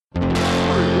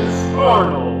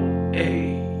Arnold,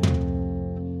 A.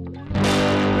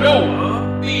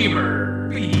 Noah Beamer,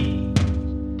 B.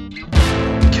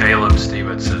 Caleb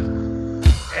Stevenson,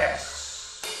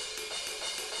 S.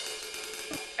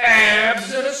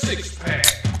 Abs in a six-pack.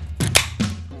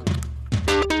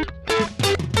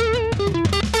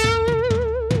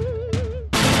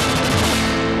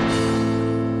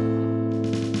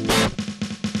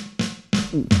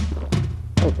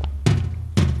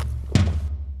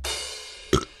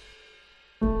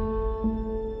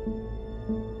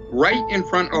 Right in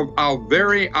front of our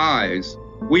very eyes,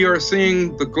 we are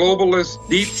seeing the globalist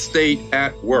deep state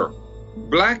at work.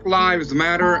 Black Lives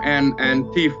Matter and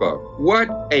Antifa. What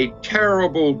a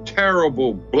terrible,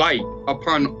 terrible blight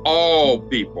upon all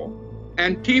people.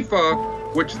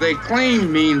 Antifa, which they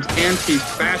claim means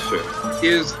anti-fascist,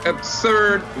 is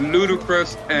absurd,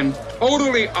 ludicrous, and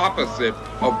totally opposite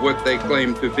of what they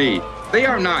claim to be. They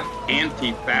are not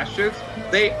anti-fascist.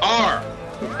 They are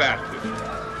the fascists.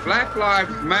 Black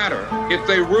Lives Matter, it's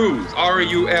a ruse,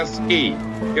 R-U-S-E.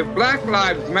 If Black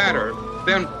Lives Matter,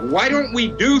 then why don't we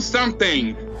do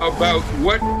something about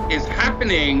what is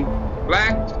happening,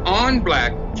 blacks on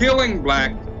black, killing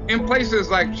blacks in places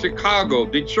like Chicago,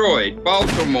 Detroit,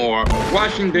 Baltimore,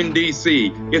 Washington,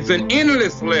 D.C. It's an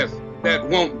endless list that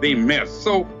won't be missed.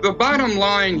 So the bottom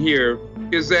line here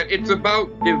is that it's about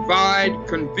divide,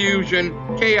 confusion,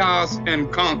 chaos,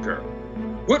 and conquer.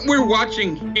 What we're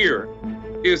watching here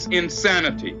is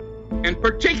insanity, and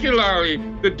particularly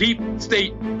the deep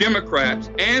state Democrats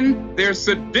and their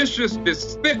seditious,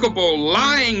 despicable,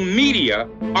 lying media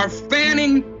are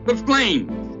fanning the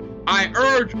flames. I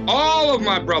urge all of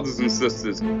my brothers and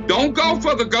sisters, don't go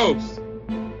for the ghosts,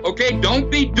 okay? Don't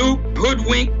be duped,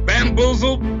 hoodwinked,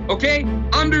 bamboozled, okay?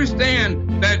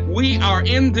 Understand that we are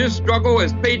in this struggle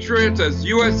as patriots, as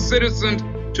U.S. citizens,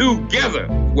 together.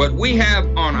 What we have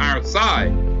on our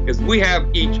side is we have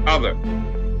each other.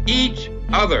 Each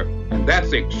other, and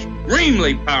that's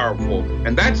extremely powerful,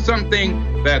 and that's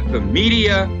something that the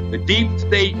media, the deep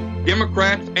state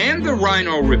Democrats, and the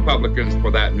rhino Republicans for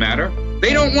that matter,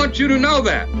 they don't want you to know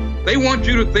that. They want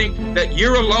you to think that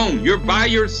you're alone, you're by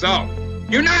yourself.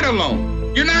 You're not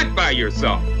alone, you're not by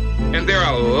yourself. And there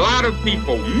are a lot of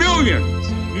people, millions,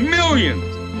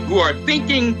 who are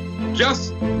thinking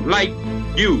just like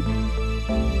you.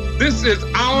 This is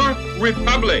our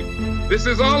republic. This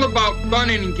is all about fun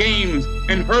and games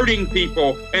and hurting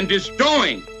people and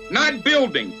destroying, not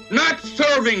building, not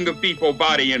serving the people,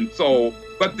 body and soul,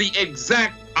 but the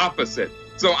exact opposite.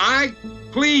 So I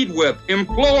plead with,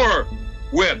 implore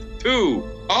with, to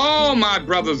all my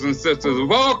brothers and sisters of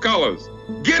all colors,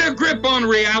 get a grip on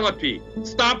reality.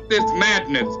 Stop this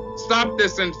madness. Stop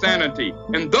this insanity.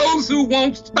 And those who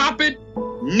won't stop it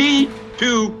need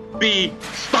to be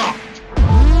stopped.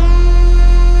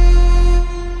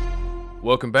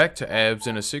 Welcome back to Abs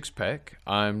in a Six-Pack.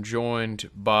 I'm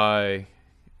joined by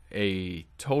a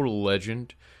total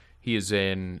legend. He is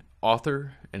an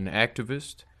author, an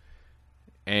activist,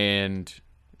 and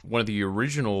one of the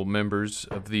original members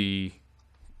of the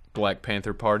Black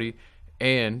Panther Party,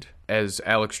 and, as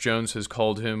Alex Jones has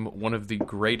called him, one of the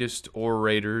greatest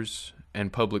orators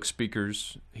and public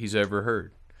speakers he's ever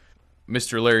heard.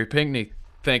 Mr. Larry Pinkney,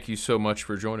 thank you so much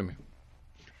for joining me.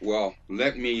 Well,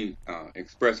 let me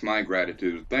express my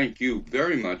gratitude. Thank you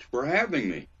very much for having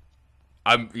me.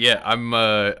 I'm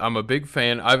a big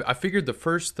fan. I figured the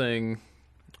first thing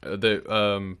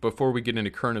that before we get into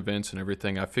current events and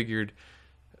everything, I figured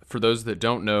for those that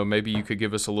don't know, maybe you could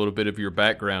give us a little bit of your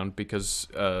background because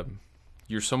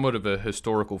you're somewhat of a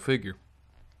historical figure.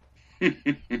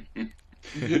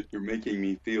 You're making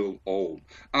me feel old.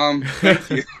 Thank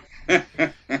you.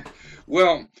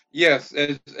 Well, yes,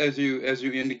 as you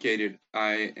indicated,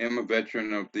 I am a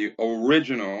veteran of the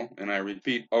original, and I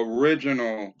repeat,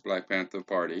 original Black Panther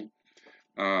Party.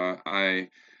 I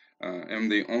am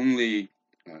the only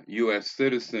U.S.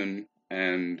 citizen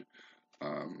and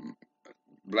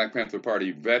Black Panther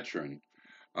Party veteran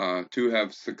to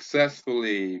have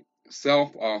successfully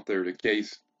self-authored a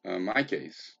case, my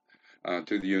case,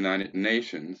 to the United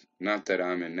Nations. Not that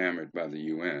I'm enamored by the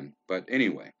UN, but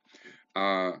anyway.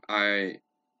 I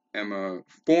am a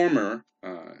former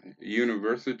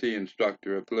university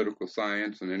instructor of political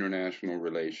science and international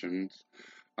relations.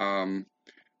 And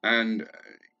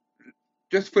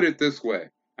just put it this way,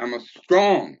 I'm a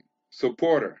strong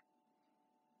supporter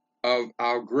of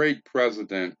our great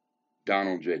president,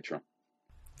 Donald J. Trump.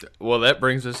 Well, that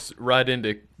brings us right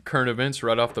into current events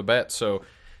right off the bat. So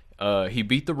he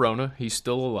beat the Rona. He's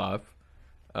still alive.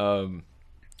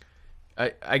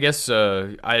 I guess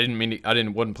I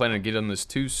wasn't planning to get on this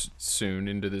too soon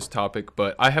into this topic,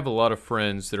 but I have a lot of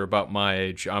friends that are about my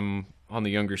age. I'm on the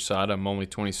younger side. I'm only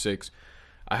 26.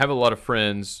 I have a lot of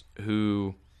friends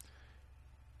who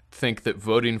think that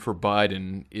voting for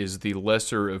Biden is the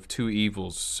lesser of two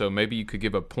evils. So maybe you could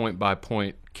give a point by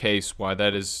point case why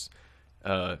that is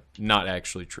not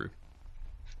actually true.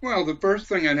 Well, the first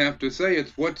thing I'd have to say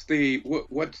is what's the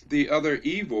other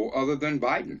evil other than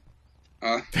Biden?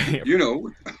 Uh, you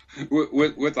know,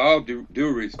 with all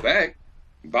due respect,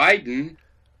 Biden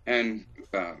and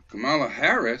Kamala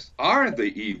Harris are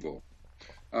the evil.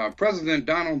 President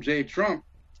Donald J. Trump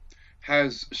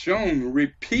has shown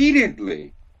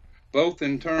repeatedly, both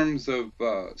in terms of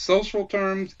social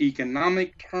terms,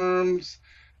 economic terms,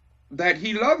 that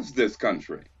he loves this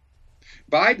country.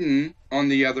 Biden, on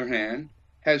the other hand,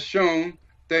 has shown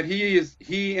that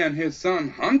he and his son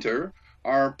Hunter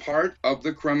are part of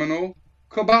the criminal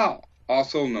cabal,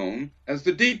 also known as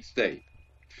the deep state.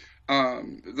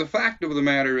 The fact of the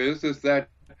matter is that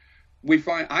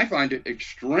I find it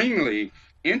extremely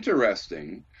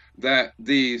interesting that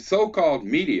the so-called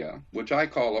media, which I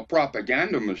call a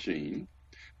propaganda machine,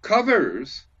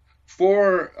 covers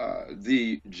for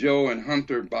the Joe and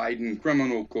Hunter Biden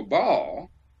criminal cabal,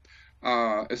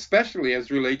 especially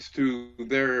as relates to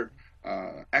their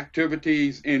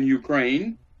activities in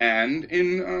Ukraine and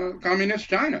in communist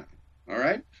China. All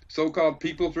right, so-called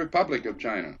People's Republic of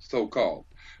China, so-called.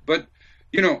 But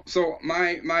so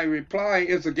my reply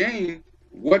is again,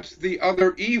 what's the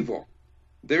other evil?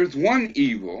 There's one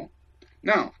evil.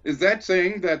 Now, is that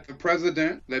saying that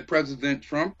President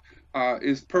Trump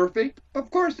is perfect? Of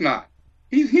course not.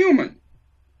 He's human.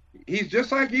 He's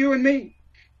just like you and me.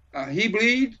 He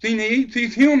bleeds, he needs,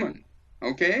 he's human.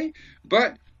 Okay?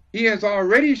 But he has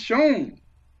already shown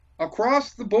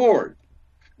across the board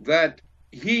that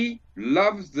he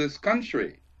loves this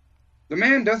country. The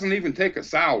man doesn't even take a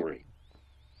salary.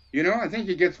 I think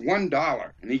he gets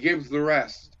 $1 and he gives the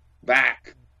rest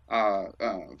back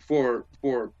for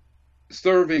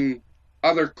serving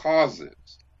other causes.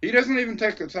 He doesn't even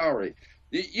take a salary.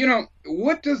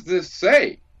 What does this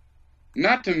say?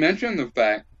 Not to mention the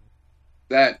fact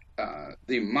that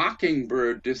the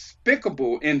mockingbird,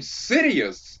 despicable,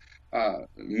 insidious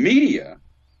media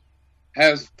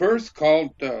has first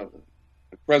called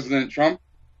President Trump,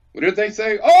 what did they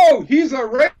say? Oh, he's a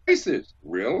racist.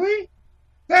 Really?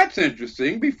 That's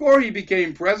interesting. Before he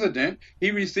became president,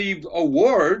 he received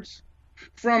awards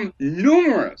from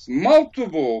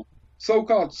multiple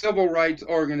so-called civil rights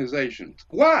organizations.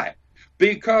 Why?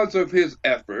 Because of his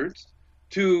efforts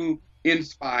to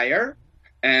inspire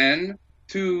and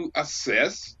to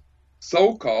assist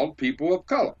so-called people of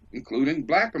color, including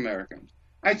Black Americans.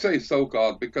 I say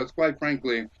so-called because, quite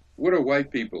frankly, what are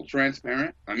white people?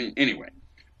 Transparent? I mean, anyway,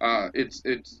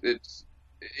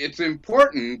 it's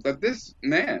important that this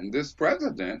man, this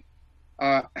president,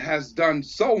 has done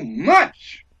so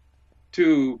much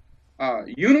to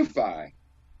unify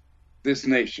this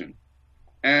nation.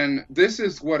 And this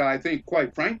is what I think,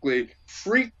 quite frankly,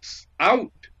 freaks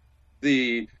out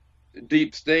the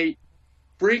deep state,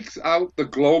 freaks out the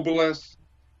globalists,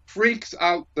 freaks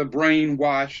out the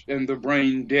brainwashed and the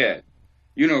brain dead.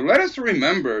 Let us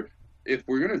remember, if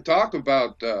we're going to talk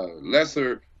about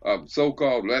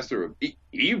so-called lesser of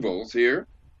evils here,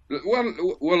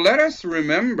 well, let us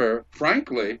remember,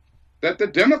 frankly, that the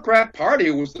Democrat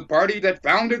Party was the party that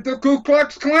founded the Ku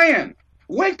Klux Klan.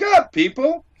 Wake up,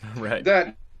 people! Right.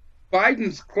 That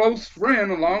Biden's close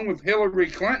friend, along with Hillary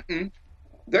Clinton,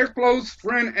 their close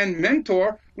friend and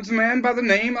mentor was a man by the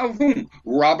name of whom?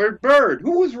 Robert Byrd.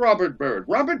 Who was Robert Byrd?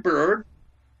 Robert Byrd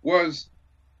was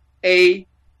a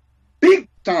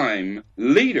big-time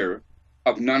leader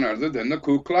of none other than the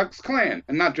Ku Klux Klan.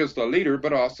 And not just a leader,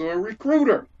 but also a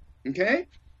recruiter. Okay?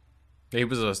 He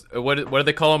was what do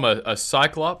they call him? A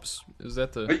cyclops? Is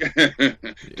that the?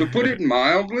 To put it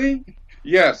mildly,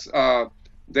 yes.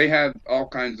 They had all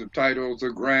kinds of titles: the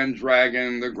Grand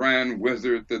Dragon, the Grand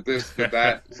Wizard, the this, the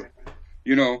that.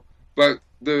 But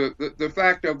the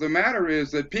fact of the matter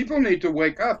is that people need to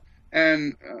wake up,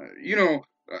 and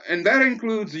and that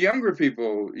includes younger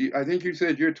people. I think you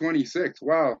said you're 26.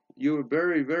 Wow, you're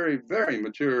very, very, very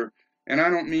mature, and I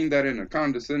don't mean that in a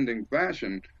condescending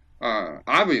fashion.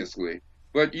 Obviously,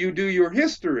 but you do your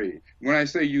history. When I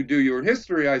say you do your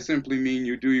history, I simply mean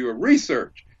you do your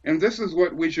research. And this is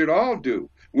what we should all do.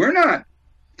 We're not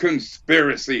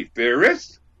conspiracy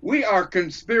theorists. We are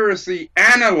conspiracy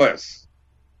analysts.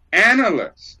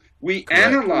 We Correct.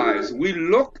 analyze, we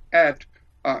look at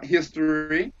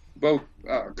history, both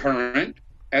current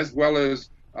as well as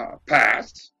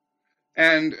past,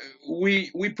 And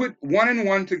we put one and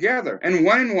one together, and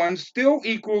one and one still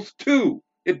equals two.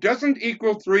 It doesn't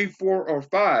equal three, four, or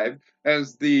five,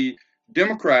 as the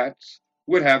Democrats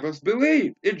would have us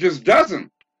believe. It just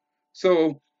doesn't.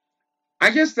 So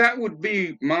I guess that would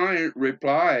be my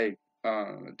reply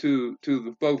to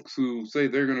the folks who say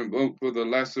they're going to vote for the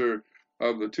lesser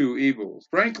of the two evils.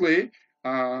 Frankly,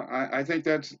 I think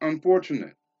that's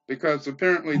unfortunate because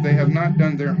apparently they have not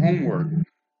done their homework.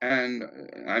 And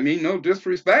I mean, no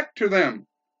disrespect to them,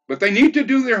 but they need to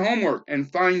do their homework and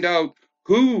find out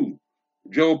who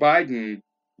Joe Biden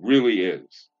really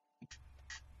is.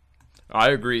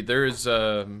 I agree. There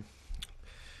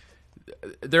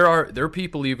are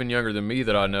people even younger than me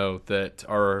that I know that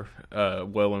are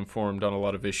well informed on a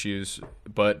lot of issues,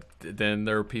 but then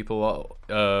there are people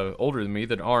older than me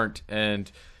that aren't.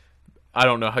 And I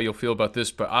don't know how you'll feel about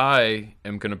this, but I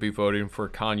am going to be voting for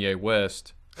Kanye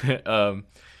West.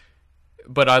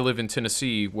 But I live in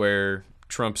Tennessee, where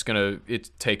Trump's going to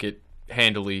take it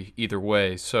handily either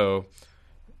way. So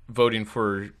voting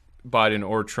for Biden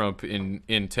or Trump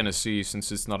in Tennessee,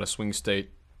 since it's not a swing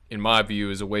state, in my view,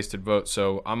 is a wasted vote.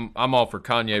 So I'm all for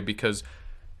Kanye, because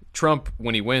Trump,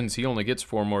 when he wins, he only gets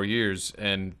 4 more years,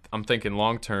 and I'm thinking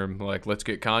long term, like, let's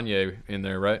get Kanye in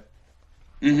there, right?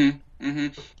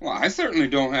 Well, I certainly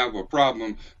don't have a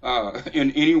problem in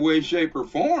any way, shape, or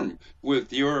form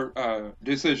with your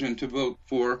decision to vote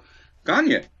for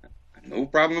Kanye. No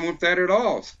problem with that at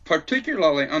all,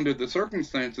 particularly under the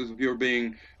circumstances of your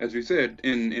being, as you said,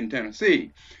 in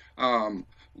Tennessee. Um,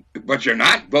 but you're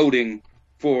not voting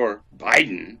for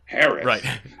Biden Right.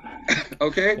 Harris.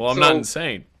 Okay? Well, I'm not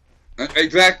insane.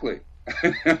 Exactly.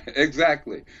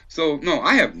 Exactly. So no,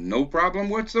 I have no problem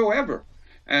whatsoever.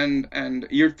 And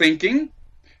you're thinking,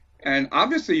 and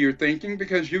obviously you're thinking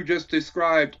because you just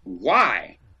described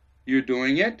why you're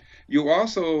doing it. You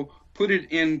also put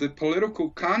it in the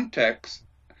political context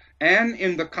and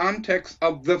in the context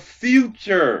of the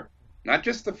future, not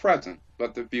just the present,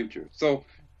 but the future. So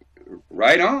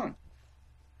right on.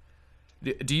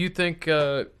 Do you think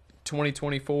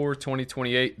 2024,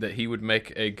 2028 that he would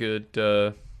make a good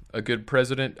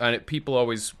president? People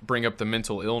always bring up the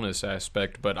mental illness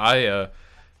aspect, but I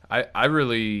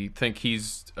really think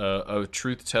he's a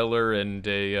truth teller and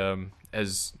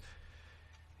as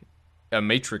a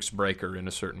matrix breaker in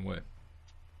a certain way.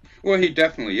 Well, he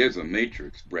definitely is a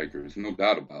matrix breaker. There's no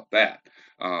doubt about that.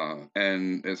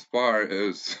 And as far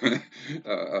as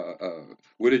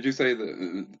what did you say?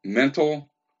 The mental.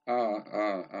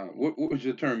 What was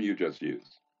your term you just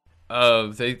used?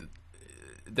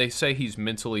 They say he's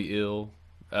mentally ill.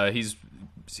 He's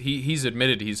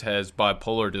admitted he has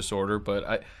bipolar disorder,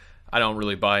 but I don't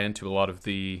really buy into a lot of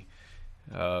the.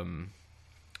 I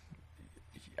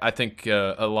think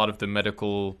a lot of the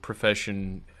medical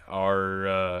profession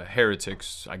are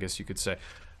heretics, I guess you could say.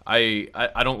 I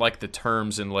don't like the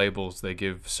terms and labels they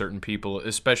give certain people,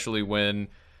 especially when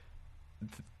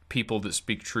people that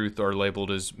speak truth are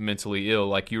labeled as mentally ill.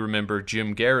 Like, you remember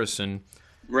Jim Garrison,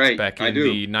 Right, back I in do.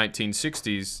 the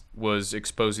 1960s, was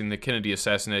exposing the Kennedy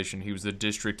assassination. He was the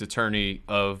district attorney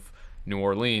of New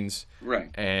Orleans, Right.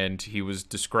 and he was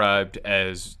described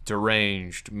as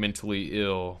deranged, mentally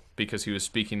ill, because he was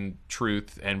speaking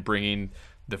truth and bringing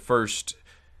the first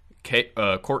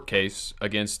court case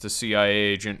against a CIA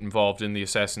agent involved in the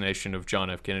assassination of John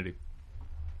F. Kennedy.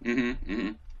 hmm hmm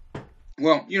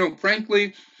Well,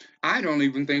 frankly, I don't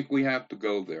even think we have to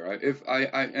go there. If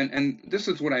and this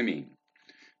is what I mean.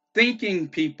 Thinking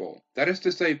people, that is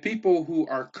to say, people who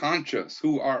are conscious,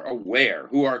 who are aware,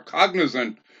 who are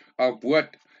cognizant of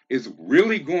what is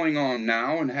really going on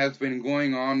now and has been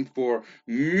going on for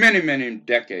many, many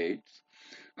decades,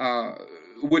 uh,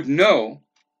 would know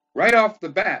right off the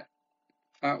bat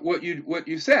what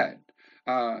you said,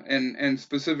 and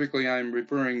specifically, I'm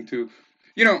referring to,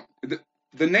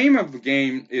 the name of the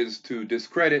game is to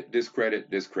discredit, discredit,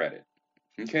 discredit.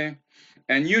 Okay?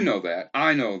 And you know that.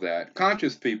 I know that.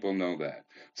 Conscious people know that.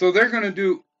 So they're going to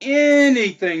do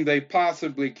anything they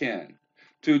possibly can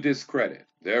to discredit.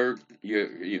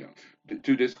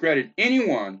 To discredit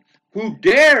anyone who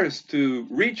dares to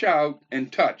reach out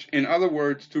and touch. In other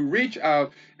words, to reach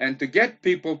out and to get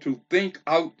people to think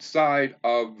outside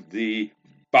of the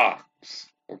box.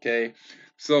 Okay?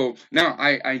 So now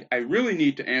I really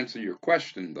need to answer your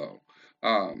question, though.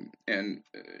 And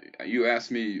you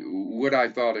asked me what I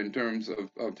thought in terms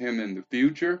of him in the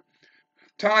future.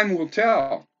 Time will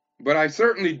tell, but I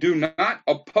certainly do not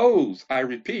oppose, I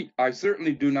repeat, I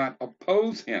certainly do not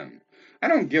oppose him. I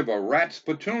don't give a rat's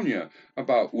petunia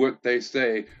about what they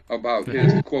say about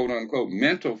his quote unquote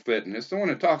mental fitness. I want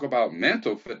to talk about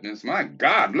mental fitness. My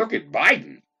God, look at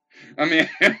Biden. I mean,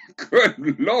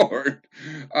 good Lord.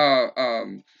 Uh,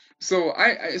 um, so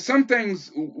some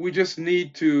things we just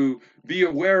need to be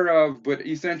aware of, but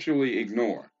essentially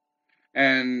ignore.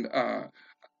 And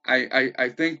I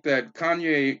think that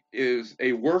Kanye is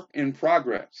a work in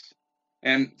progress.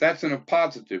 And that's in a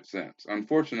positive sense.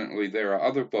 Unfortunately, there are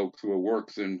other folks who are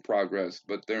works in progress,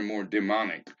 but they're more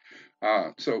demonic.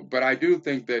 But I do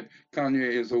think that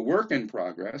Kanye is a work in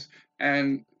progress,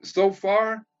 and so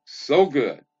far, so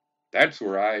good. That's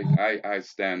where I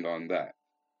stand on that.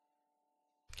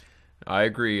 I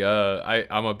agree.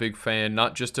 I'm a big fan,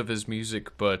 not just of his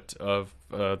music, but of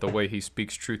the way he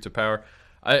speaks truth to power.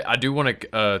 I do want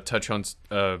to touch on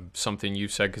something you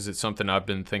said because it's something I've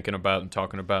been thinking about and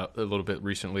talking about a little bit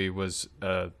recently was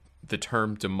the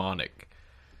term demonic.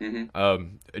 Hmm.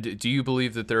 Do you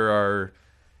believe that there are,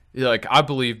 like, I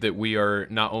believe that we are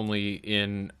not only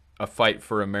in a fight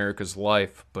for America's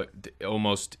life, but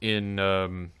almost in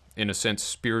a sense,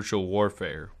 spiritual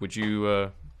warfare. Would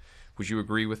you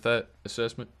agree with that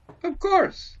assessment? Of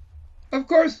course. Of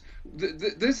course,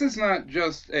 this is not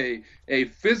just a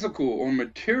physical or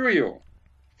material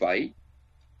fight.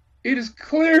 It is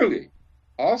clearly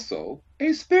also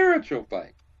a spiritual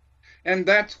fight. And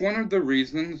that's one of the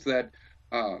reasons that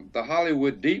the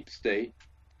Hollywood deep state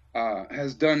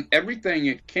has done everything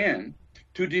it can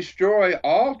to destroy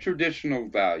all traditional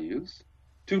values,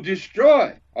 to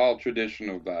destroy all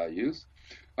traditional values.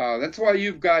 That's why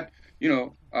you've got, you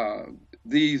know,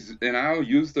 these, and I'll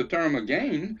use the term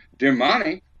again,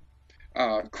 demonic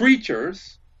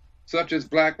creatures such as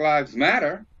Black Lives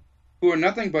Matter, who are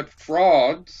nothing but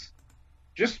frauds,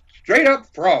 just straight up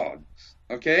frauds.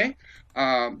 Okay,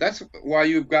 that's why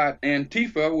you've got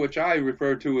Antifa, which I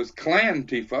refer to as Clan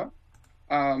Tifa.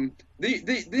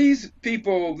 These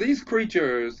people, these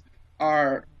creatures,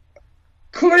 are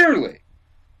clearly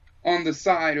on the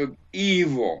side of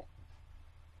evil.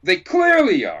 They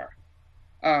clearly are.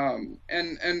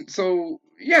 And so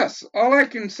yes, all I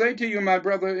can say to you, my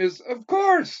brother, is of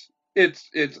course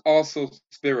it's also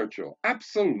spiritual.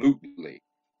 Absolutely.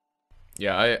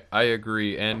 Yeah, I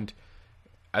agree, and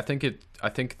I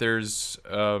think there's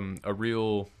a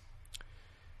real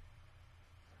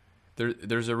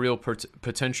there's a real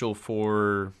potential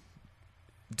for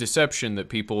deception that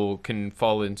people can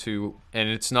fall into, and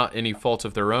it's not any fault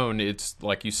of their own. It's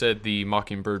like you said, the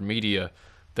Mockingbird media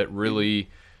that really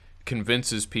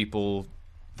convinces people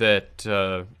that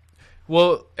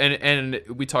and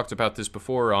we talked about this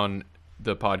before on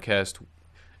the podcast.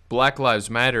 Black Lives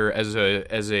Matter as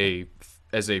a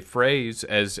phrase,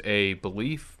 as a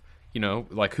belief,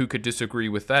 like who could disagree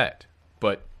with that?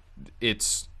 But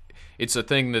it's it's a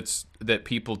thing that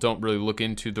people don't really look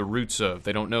into the roots of.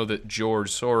 They don't know that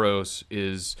George Soros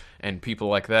is and people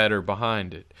like that are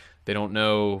behind it. They don't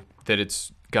know that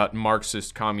it's got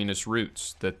Marxist communist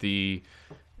roots, that the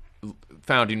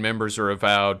founding members are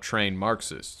avowed trained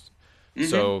Marxists. Mm-hmm.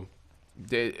 So,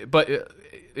 but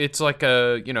it's like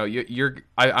I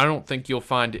don't think you'll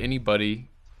find anybody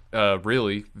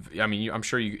really. I mean, I'm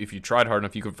sure if you tried hard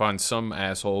enough, you could find some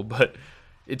asshole, but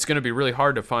it's going to be really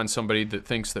hard to find somebody that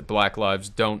thinks that black lives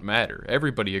don't matter.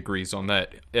 Everybody agrees on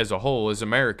that as a whole, as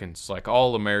Americans. Like,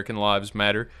 all American lives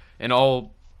matter, and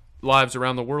all lives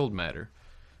around the world matter.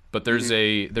 But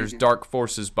there's dark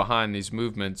forces behind these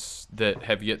movements that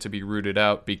have yet to be rooted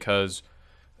out because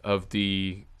of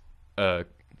the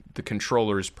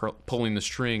controllers pulling the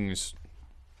strings.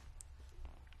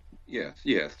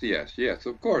 Yes.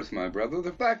 Of course, my brother.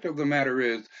 The fact of the matter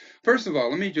is, first of all,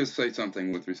 let me just say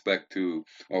something with respect to,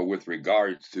 or with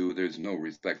regards to, there's no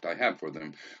respect I have for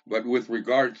them, but with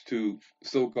regards to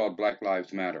so-called Black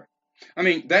Lives Matter. I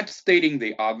mean, that's stating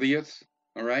the obvious,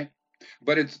 all right?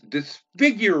 But it's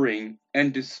disfiguring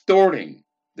and distorting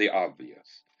the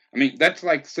obvious. I mean, that's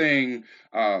like saying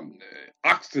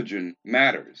oxygen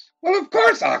matters. Well, of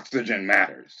course, oxygen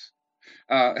matters.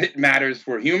 It matters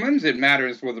for humans. It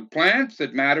matters for the plants.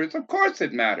 It matters. Of course,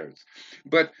 it matters.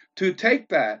 But to take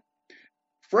that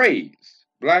phrase,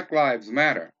 Black Lives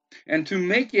Matter, and to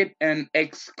make it an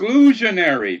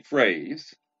exclusionary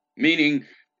phrase, meaning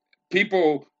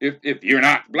people, if you're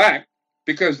not black,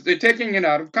 because they're taking it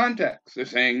out of context. They're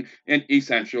saying, and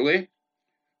essentially,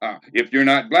 if you're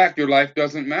not black, your life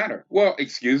doesn't matter. Well,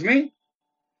 excuse me?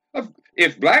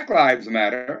 If black lives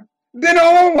matter, then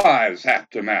all lives have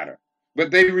to matter. But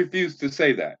they refuse to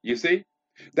say that. You see?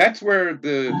 That's where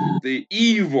the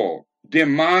evil,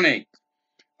 demonic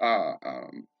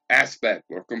aspect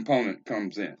or component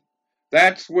comes in.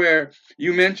 That's where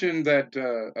you mentioned that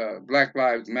Black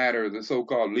Lives Matter, the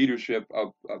so-called leadership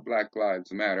of Black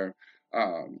Lives Matter,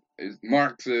 is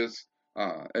Marxist,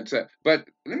 But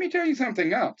let me tell you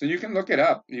something else, and you can look it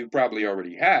up. You probably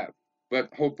already have,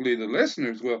 but hopefully the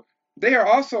listeners will. They are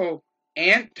also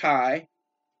anti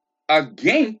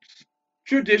against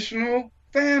traditional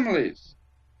families.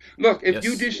 Look, if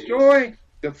you Yes. destroy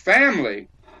the family,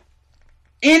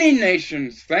 any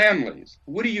nation's families,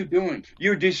 what are you doing?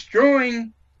 You're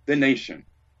destroying the nation.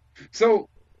 So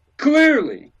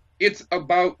clearly, it's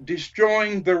about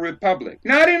destroying the republic,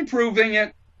 not improving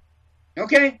it,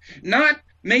 okay? Not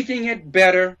making it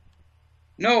better.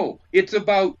 No, it's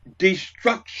about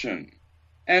destruction.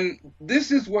 And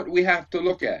this is what we have to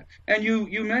look at. And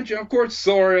you mentioned, of course,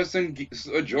 Soros and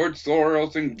George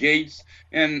Soros and Gates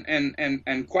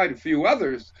and quite a few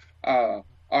others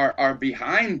are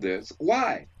behind this.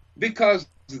 Why? Because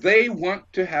they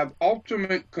want to have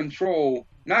ultimate control,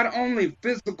 not only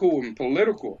physical and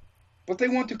political, but they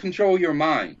want to control your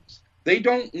minds. They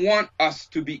don't want us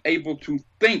to be able to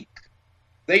think.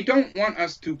 They don't want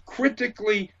us to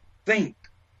critically think.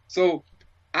 So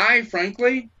I,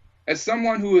 frankly, as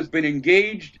someone who has been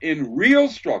engaged in real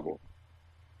struggle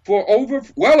for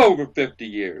well over 50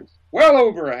 years, well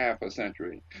over a half a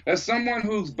century, as someone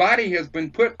whose body has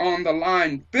been put on the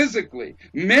line physically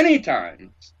many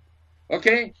times,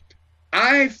 okay,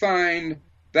 I find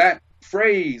that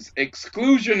phrase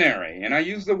exclusionary, and I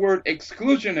use the word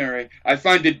exclusionary, I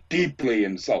find it deeply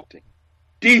insulting.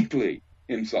 Deeply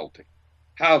insulting.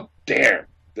 How dare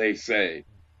they say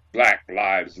Black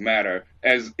Lives Matter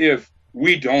as if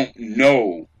we don't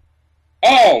know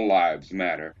all lives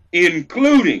matter,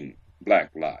 including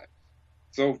Black lives.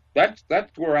 So that's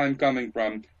where I'm coming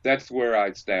from. That's where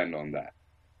I stand on that.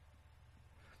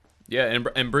 Yeah,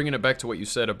 and bringing it back to what you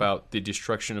said about the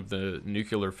destruction of the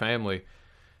nuclear family,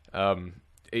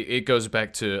 it goes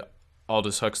back to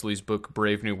Aldous Huxley's book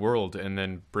Brave New World, and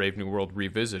then Brave New World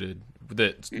Revisited,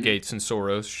 that Gates and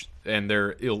Soros and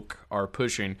their ilk are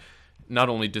pushing not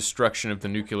only destruction of the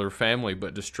nuclear family,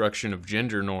 but destruction of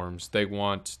gender norms. They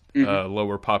want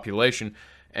lower population,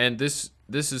 and this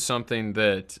is something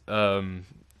that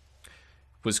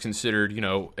was considered,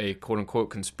 a quote unquote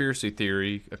conspiracy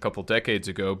theory a couple decades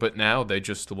ago, but now they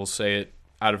just will say it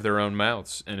out of their own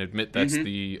mouths and admit that's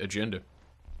the agenda.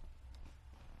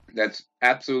 That's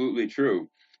absolutely true.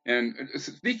 And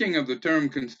speaking of the term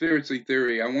conspiracy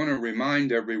theory, I want to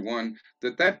remind everyone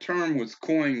that that term was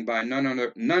coined by none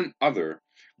other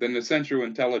than the Central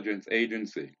Intelligence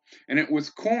Agency. And it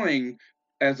was coined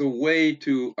as a way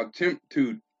to attempt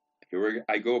to, here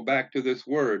I go back to this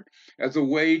word, as a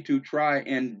way to try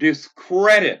and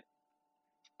discredit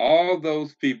all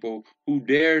those people who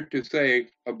dared to say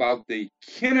about the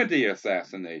Kennedy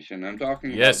assassination. I'm talking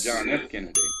about Yes. John F.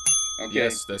 Kennedy. Okay,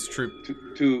 Yes, that's true.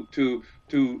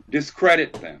 to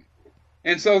discredit them,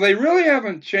 and so they really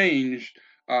haven't changed,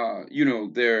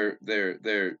 their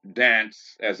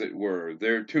dance, as it were,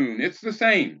 their tune. It's the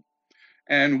same,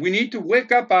 and we need to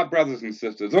wake up our brothers and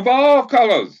sisters of all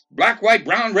colors, black, white,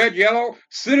 brown, red, yellow,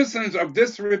 citizens of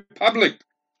this republic.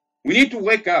 We need to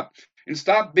wake up and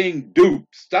stop being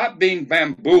duped, stop being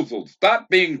bamboozled, stop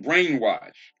being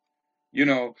brainwashed. You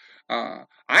know,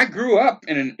 I grew up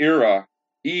in an era,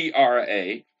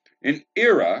 ERA, an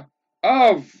era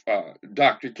of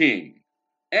Dr. King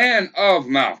and of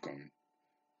Malcolm.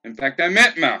 In fact, I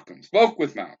met Malcolm, spoke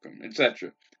with Malcolm,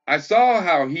 etc. I saw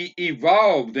how he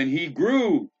evolved and he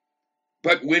grew.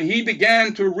 But when he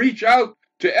began to reach out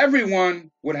to everyone,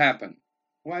 what happened?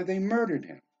 Why, they murdered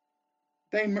him.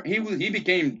 He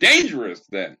became dangerous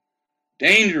then,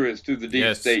 dangerous to the deep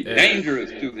Yes. state, dangerous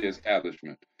to the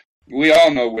establishment. We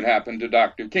all know what happened to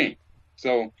Dr. King.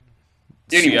 So,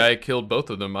 anyway. CIA killed both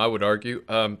of them, I would argue.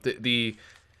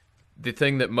 The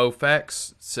thing that Mo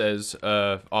Fax says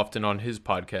often on his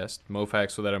podcast, Mo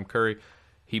Fax with Adam Curry,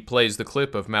 he plays the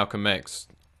clip of Malcolm X.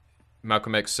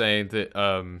 Malcolm X saying that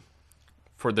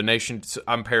for the nation,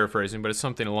 I'm paraphrasing, but it's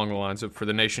something along the lines of, for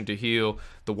the nation to heal,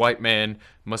 the white man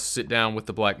must sit down with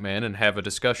the black man and have a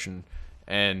discussion,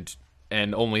 and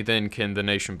only then can the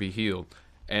nation be healed.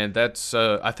 And that's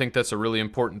I think that's a really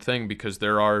important thing, because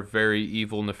there are very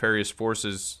evil, nefarious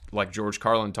forces, like George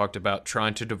Carlin talked about,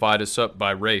 trying to divide us up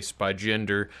by race, by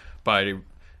gender, by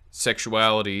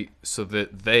sexuality, so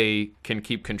that they can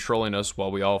keep controlling us while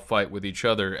we all fight with each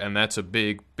other. And that's a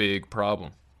big, big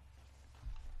problem.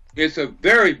 It's a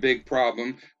very big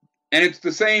problem, and it's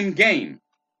the same game.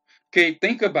 Okay,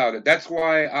 think about it. That's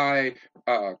why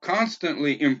I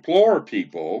constantly implore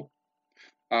people,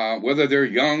 whether they're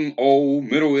young, old,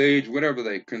 middle-aged, whatever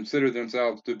they consider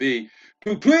themselves to be,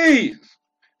 to please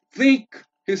think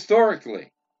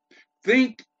historically.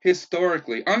 Think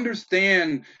historically.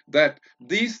 Understand that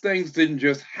these things didn't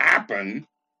just happen.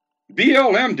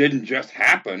 BLM didn't just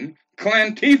happen.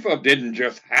 Clantifa didn't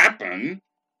just happen.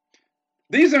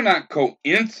 These are not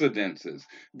coincidences.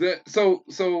 So,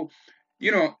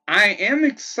 I am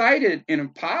excited in a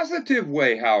positive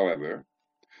way, however,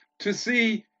 to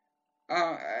see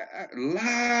a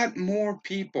lot more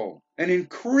people, an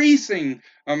increasing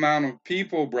amount of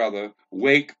people, brother,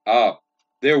 wake up.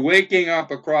 They're waking up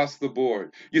across the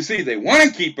board. You see, they want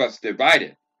to keep us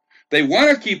divided. They want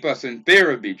to keep us in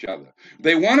fear of each other.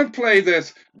 They want to play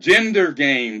this gender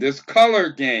game, this color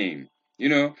game.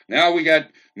 Now we got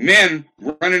men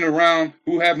running around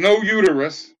who have no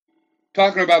uterus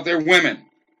talking about their women.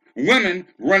 Women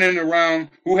running around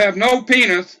who have no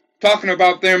penis talking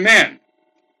about their men.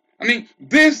 I mean,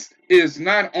 this is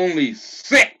not only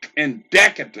sick and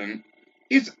decadent,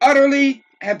 it's utterly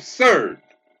absurd.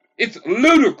 It's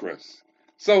ludicrous.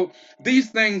 So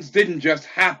these things didn't just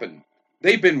happen.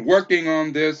 They've been working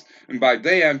on this, and by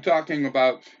they I'm talking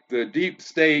about the deep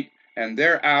state and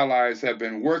their allies have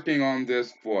been working on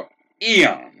this for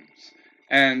eons.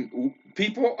 And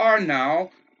people are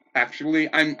now actually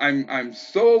I'm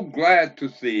so glad to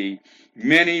see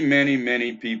many, many,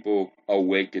 many people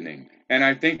awakening. And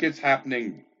I think it's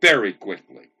happening very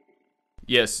quickly.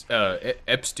 Yes,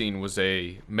 Epstein was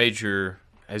a major,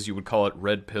 as you would call it,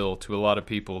 red pill to a lot of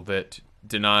people that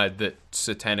denied that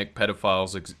satanic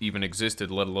pedophiles even existed,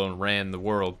 let alone ran the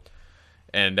world.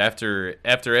 And after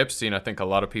Epstein, I think a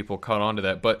lot of people caught on to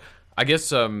that. But I guess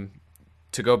to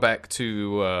go back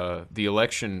to the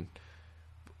election,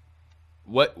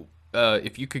 what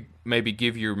if you could maybe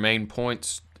give your main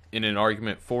points in an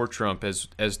argument for Trump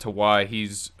as to why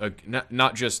he's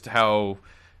not just how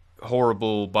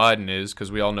horrible Biden is,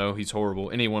 because we all know he's horrible.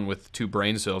 Anyone with two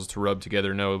brain cells to rub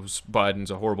together knows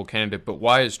Biden's a horrible candidate. But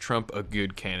why is Trump a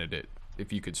good candidate?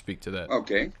 If you could speak to that.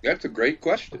 Okay, that's a great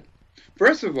question.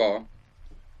 First of all,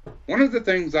 one of the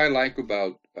things I like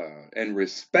about and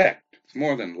respect, it's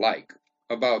more than like,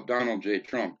 about Donald J.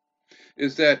 Trump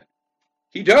is that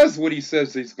he does what he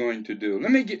says he's going to do.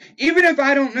 Even if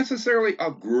I don't necessarily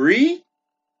agree,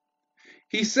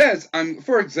 he says,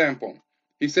 for example,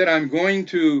 he said, I'm going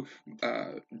to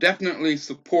definitely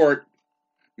support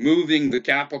moving the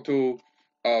capital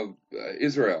of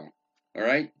Israel, all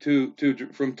right,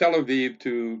 from Tel Aviv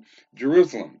to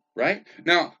Jerusalem, right?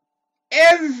 Now,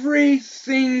 every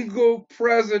single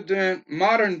president,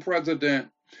 modern president,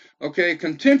 okay,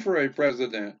 contemporary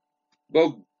president,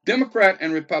 both Democrat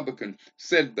and Republican,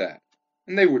 said that.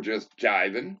 And they were just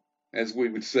jiving, as we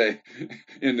would say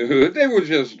in the hood. They were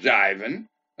just jiving,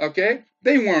 okay?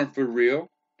 They weren't for real.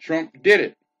 Trump did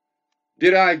it.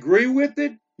 Did I agree with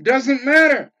it? Doesn't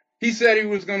matter. He said he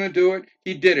was going to do it.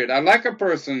 He did it. I like a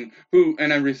person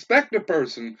and I respect a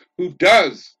person who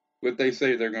does what they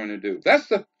say they're going to do.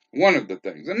 That's one of the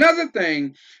things. Another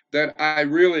thing that I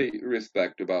really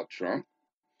respect about Trump,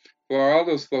 for all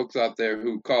those folks out there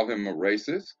who call him a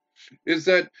racist, is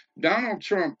that Donald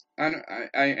Trump, and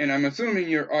I'm assuming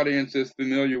your audience is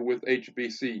familiar with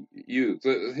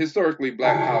HBCUs, historically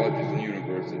black colleges and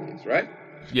universities, right?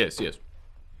 Yes.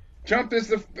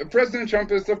 President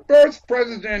Trump is the first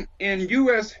president in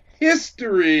U.S.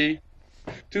 history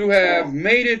to have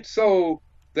made it so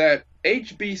that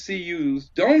HBCUs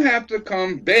don't have to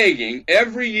come begging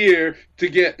every year to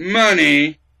get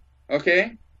money,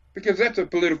 okay? Because that's a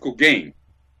political game,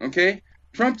 okay?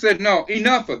 Trump said, no,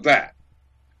 enough of that.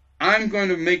 I'm going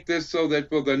to make this so that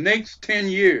for the next 10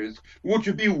 years, which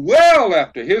would be well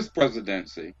after his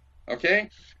presidency, okay,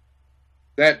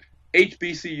 that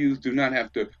HBCUs do not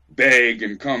have to beg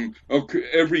and come, okay,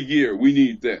 every year, we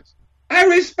need this. I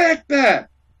respect that.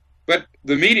 But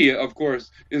the media, of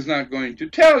course, is not going to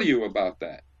tell you about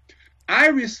that.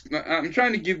 I'm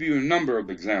trying to give you a number of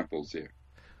examples here.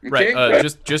 Okay?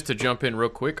 Right. Just to jump in real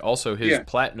quick. Also, his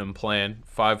platinum plan,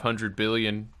 $500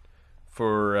 billion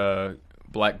for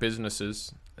black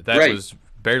businesses. That was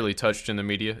barely touched in the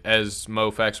media, as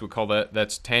Mo Fax would call that.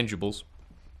 That's tangibles.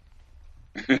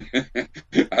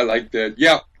 I like that.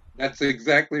 Yeah, that's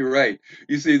exactly right.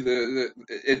 You see,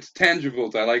 it's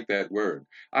tangibles. I like that word.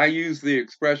 I use the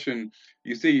expression.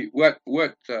 You see, what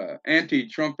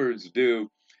anti-Trumpers do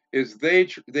is they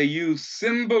use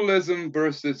symbolism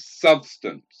versus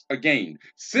substance. Again,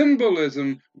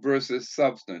 symbolism versus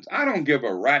substance. I don't give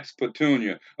a rat's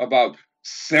petunia about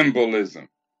symbolism.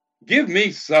 Give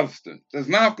me substance. As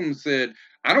Malcolm said,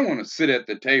 I don't want to sit at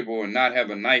the table and not have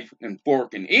a knife and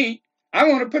fork and eat. I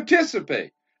want to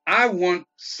participate. I want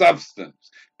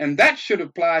substance. And that should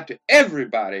apply to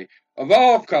everybody of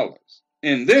all colors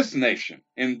in this nation,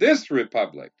 in this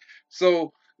republic.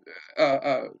 So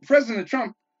President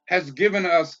Trump has given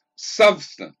us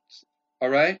substance, all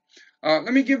right?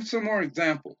 Let me give some more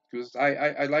examples because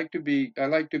I like to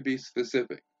be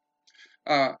specific.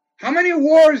 How many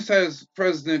wars has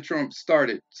President Trump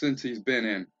started since he's been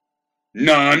in?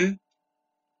 None.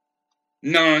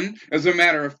 None. As a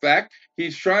matter of fact,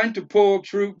 he's trying to pull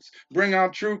troops, bring our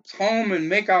troops home, and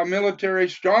make our military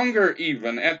stronger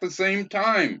even at the same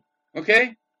time.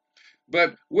 Okay?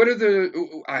 But what are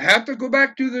the? I have to go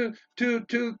back to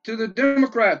the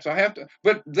Democrats. I have to,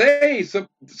 but they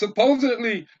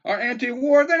supposedly are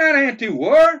anti-war. They're not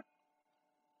anti-war.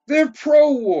 They're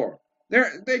pro-war.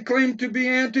 They claim to be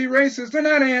anti-racist. They're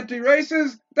not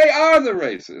anti-racist. They are the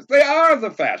racists. They are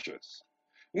the fascists.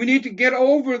 We need to get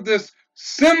over this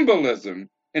symbolism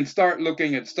and start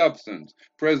looking at substance.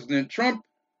 President Trump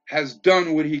has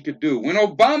done what he could do. When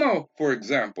Obama, for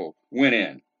example, went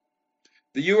in,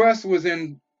 the U.S. was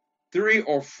in 3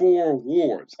 or 4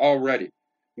 wars already.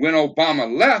 When Obama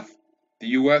left, the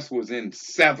U.S. was in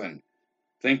 7.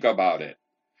 Think about it.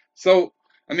 So,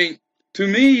 I mean, to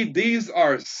me, these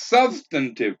are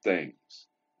substantive things.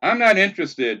 I'm not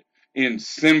interested in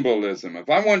symbolism. If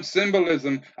I want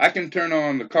symbolism, I can turn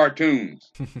on the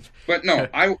cartoons. But no,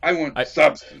 I want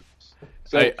substance.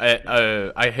 So,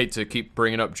 I hate to keep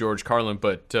bringing up George Carlin,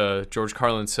 but George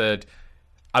Carlin said,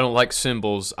 I don't like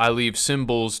symbols. I leave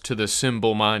symbols to the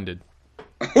symbol-minded.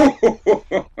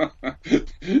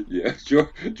 Yes,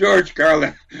 George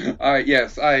Carlin.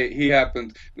 Yes, he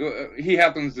happens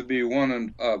to be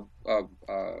one of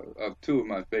 2 of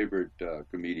my favorite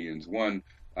comedians. One,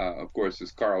 of course,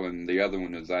 is Carlin. The other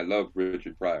one is I love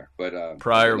Richard Pryor. But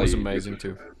Pryor was amazing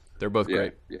too. They're both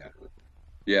great.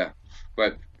 Yeah.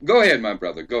 But go ahead, my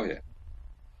brother. Go ahead.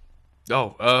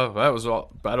 Oh, that was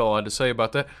about all I had to say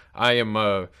about that. I am,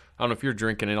 I don't know if you're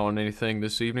drinking it on anything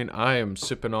this evening. I am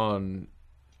sipping on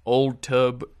Old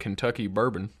Tub Kentucky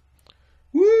bourbon.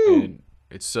 Woo! And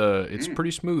it's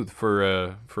pretty smooth for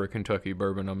a Kentucky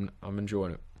bourbon. I'm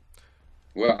enjoying it.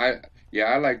 Well,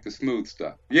 I like the smooth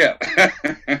stuff. Yeah,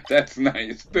 that's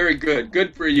nice. Very good.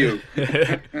 Good for you.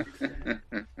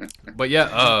 But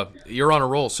yeah, you're on a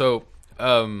roll. So,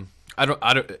 I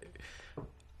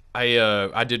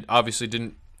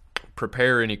didn't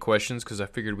prepare any questions because I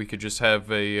figured we could just have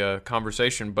a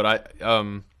conversation. But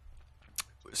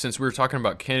since we were talking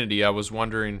about Kennedy, I was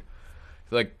wondering,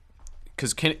 like,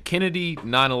 because Kennedy,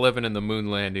 9/11, and the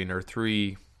moon landing are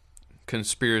 3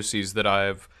 conspiracies that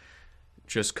I've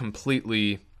just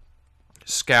completely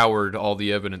scoured all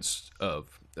the evidence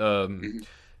of. The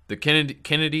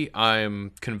Kennedy,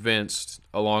 I'm convinced,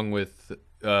 along with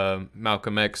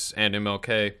Malcolm X and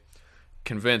MLK,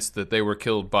 convinced that they were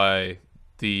killed by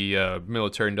the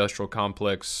military-industrial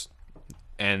complex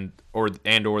and or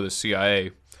the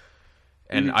CIA.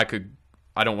 And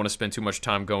I don't want to spend too much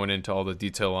time going into all the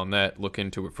detail on that. Look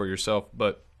into it for yourself.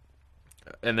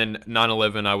 And then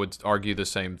 9/11, I would argue the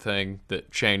same thing,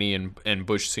 that Cheney and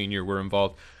Bush Sr. were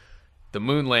involved. The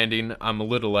moon landing, I'm a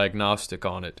little agnostic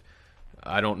on it.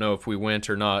 I don't know if we went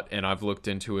or not, and I've looked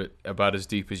into it about as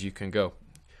deep as you can go.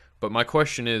 But my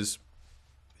question is,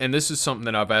 and this is something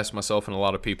that I've asked myself and a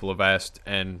lot of people have asked,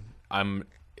 and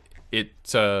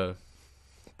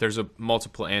there's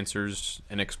multiple answers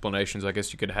and explanations I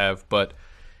guess you could have, but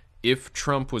if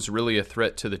Trump was really a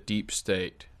threat to the deep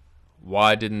state,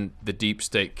 why didn't the deep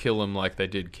state kill him like they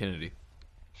did Kennedy?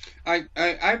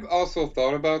 I've also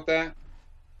thought about that.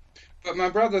 But my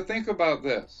brother, think about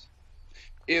this.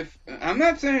 If I'm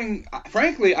not saying,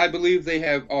 frankly, I believe they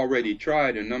have already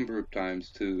tried a number of times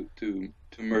to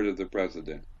murder the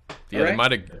president. Yeah, They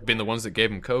might have been the ones that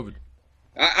gave him COVID.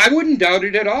 I wouldn't doubt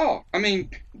it at all. I mean,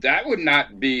 that would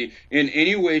not be in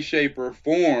any way, shape, or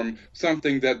form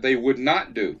something that they would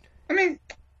not do. I mean,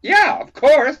 yeah, of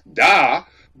course, duh.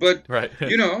 But right.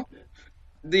 You know,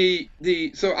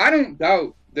 so I don't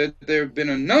doubt that there have been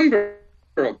a number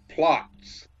of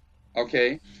plots.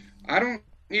 Okay, I don't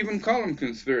even call them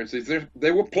conspiracies.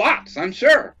 They were plots, I'm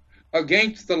sure,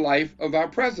 against the life of our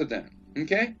president.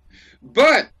 Okay,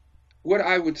 but what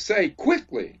I would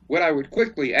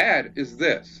quickly add is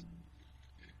this.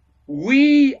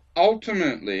 We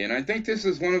ultimately, and I think this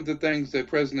is one of the things that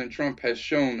President Trump has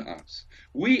shown us,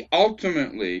 we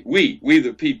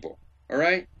the people, all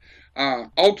right,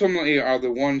 ultimately are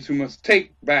the ones who must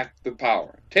take back the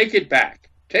power. Take it back.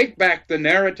 Take back the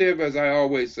narrative, as I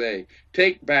always say.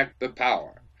 Take back the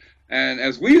power. And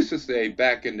as we used to say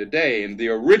back in the day, in the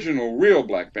original real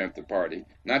Black Panther Party,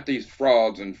 not these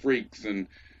frauds and freaks and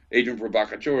agent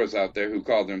provocateurs out there who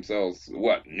call themselves,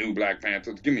 New Black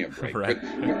Panthers? Give me a break. Right.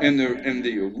 But in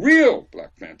the real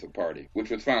Black Panther Party, which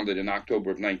was founded in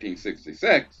October of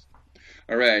 1966,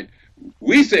 all right,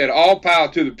 we said all power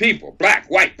to the people, black,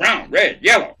 white, brown, red,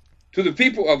 yellow, to the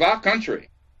people of our country.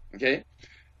 Okay?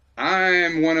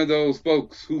 I'm one of those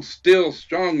folks who still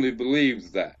strongly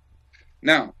believes that.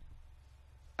 Now,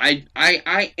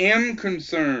 I am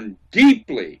concerned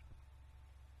deeply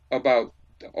about,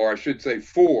 or I should say,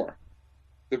 for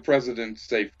the president's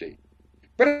safety.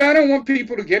 But I don't want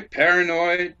people to get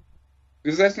paranoid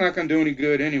because that's not going to do any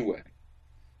good anyway.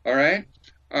 All right.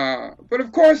 But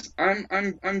of course,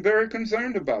 I'm very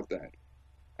concerned about that,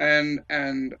 and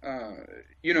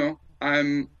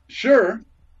I'm sure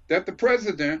that the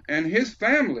president and his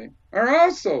family are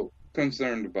also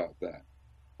concerned about that.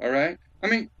 All right. I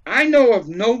mean, I know of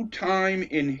no time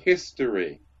in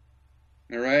history,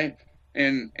 all right,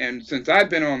 and since I've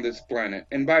been on this planet,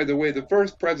 and by the way, the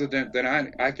first president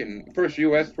that first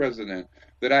U.S. president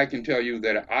that I can tell you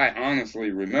that I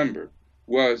honestly remember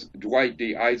was Dwight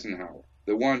D. Eisenhower,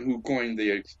 the one who coined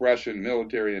the expression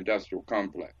military-industrial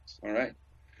complex. All right,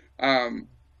 um,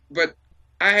 but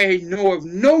I know of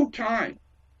no time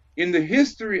in the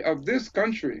history of this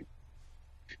country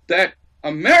that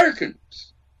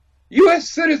Americans, U.S.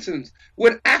 citizens,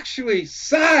 would actually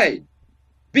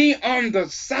be on the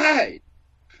side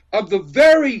of the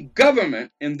very government,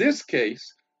 in this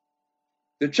case,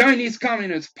 the Chinese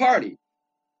Communist Party,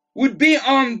 would be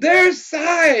on their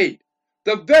side,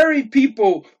 the very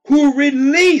people who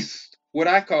released what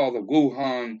I call the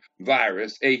Wuhan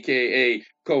virus, aka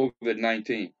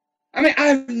COVID-19. I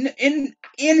mean,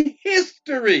 in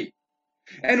history,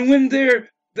 and when their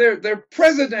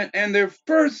president and their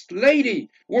first lady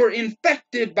were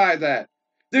infected by that,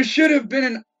 there should have been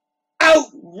an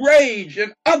outrage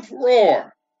and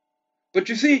uproar. But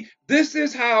you see, this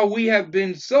is how we have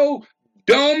been so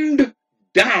dumbed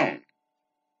down.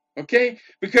 Okay?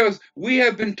 Because we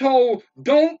have been told,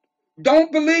 don't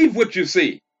believe what you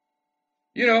see.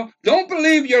 Don't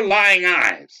believe your lying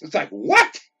eyes. It's like,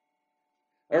 what?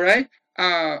 All right?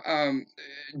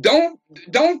 Don't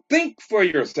think for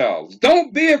yourselves.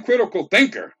 Don't be a critical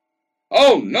thinker.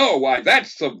 Oh no, why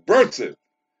that's subversive.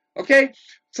 Okay?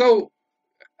 So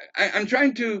I'm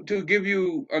trying to give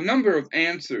you a number of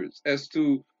answers as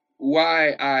to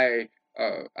why I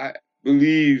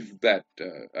believe that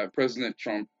President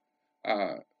Trump,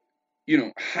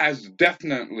 has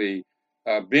definitely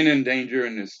been in danger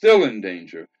and is still in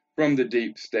danger from the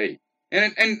deep state.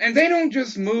 And they don't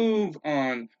just move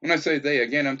on. When I say they,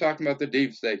 again, I'm talking about the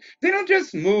deep state. They don't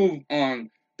just move on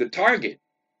the target.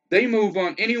 They move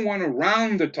on anyone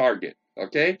around the target.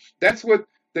 Okay, that's what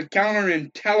the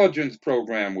counterintelligence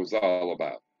program was all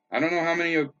about. I don't know how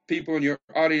many of people in your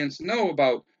audience know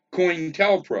about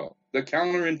COINTELPRO, the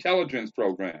counterintelligence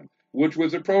program, which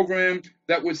was a program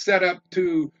that was set up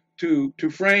to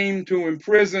frame, to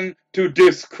imprison, to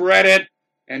discredit,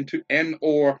 and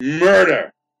or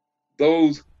murder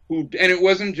those who. And it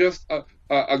wasn't just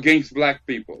against black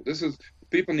people.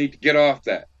 People need to get off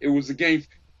that. It was against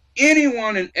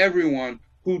anyone and everyone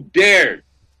who dared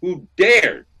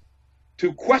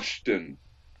to question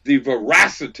the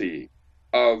veracity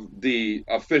of the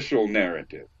official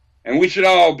narrative. And we should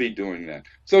all be doing that.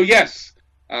 So yes,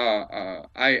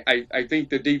 I think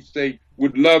the deep state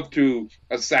would love to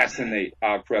assassinate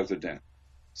our president.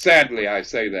 Sadly, I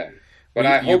say that. But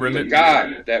I hope to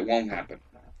God that won't happen.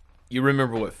 You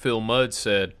remember what Phil Mudd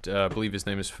said? I believe his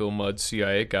name is Phil Mudd,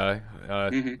 CIA guy.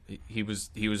 He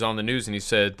was on the news and he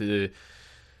said the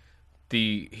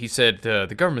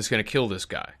government's going to kill this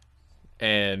guy,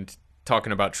 and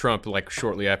talking about Trump like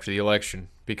shortly after the election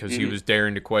because he was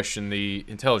daring to question the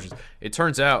intelligence. It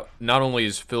turns out not only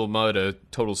is Phil Mudd a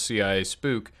total CIA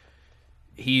spook,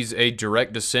 he's a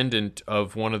direct descendant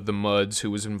of one of the Mudds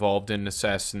who was involved in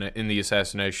the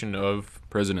assassination of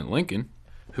President Lincoln,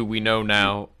 who we know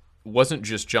now wasn't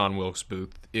just John Wilkes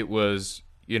Booth. It was,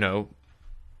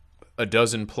 a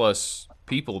dozen plus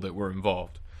people that were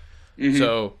involved.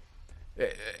 So,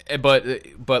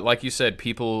 but like you said,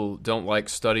 people don't like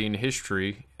studying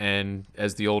history, and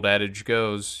as the old adage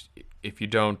goes, if you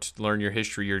don't learn your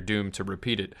history, you're doomed to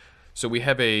repeat it. So we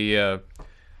have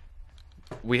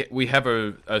we have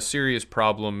a serious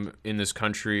problem in this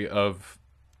country of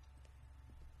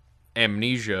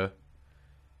amnesia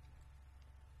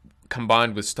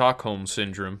combined with Stockholm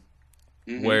syndrome,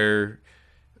 where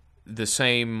the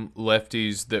same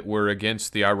lefties that were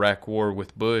against the Iraq war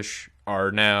with Bush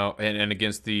are now, and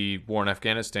against the war in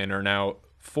Afghanistan, are now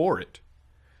for it.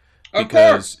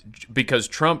 Because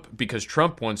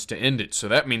Trump wants to end it, so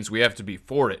that means we have to be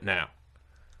for it now.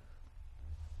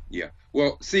 Yeah.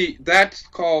 Well, see, that's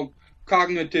called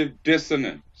cognitive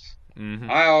dissonance.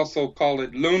 I also call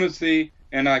it lunacy,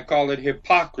 and I call it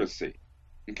hypocrisy.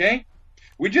 Okay?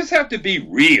 We just have to be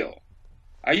real.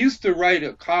 I used to write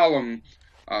a column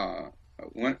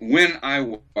when I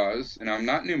was, and I'm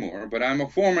not anymore, but I'm a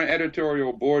former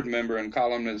editorial board member and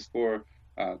columnist for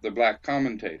the Black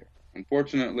Commentator.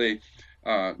 Unfortunately,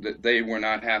 they were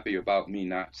not happy about me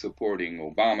not supporting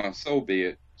Obama. So be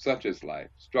it. Such is life.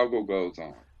 Struggle goes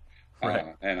on.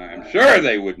 Right. And I'm sure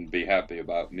they wouldn't be happy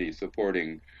about me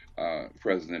supporting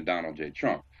President Donald J.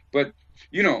 Trump. But,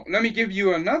 let me give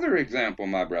you another example,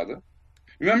 my brother.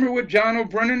 Remember what John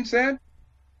O'Brien said?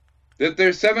 That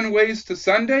there's 7 ways to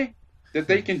Sunday that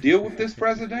they can deal with this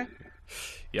president?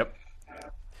 Yep.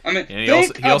 I mean, And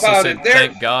think he also about said, it.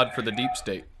 thank God for the deep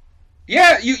state.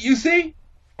 Yeah, you see?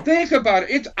 Think about it.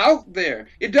 It's out there.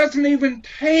 It doesn't even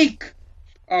take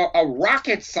a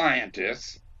rocket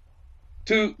scientist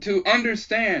to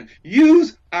understand.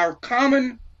 Use our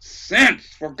common sense,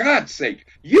 for God's sake.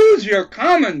 Use your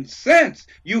common sense.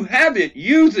 You have it.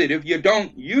 Use it. If you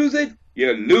don't use it,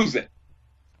 you lose it.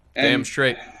 Damn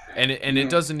straight. And it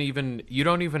doesn't even, you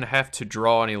don't even have to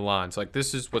draw any lines. Like,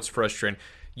 this is what's frustrating.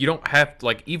 You don't have,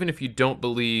 like, even if you don't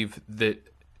believe that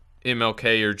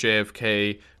MLK or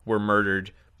JFK were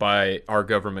murdered by our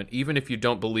government, even if you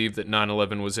don't believe that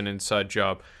 9/11 was an inside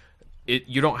job,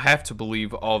 you don't have to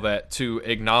believe all that to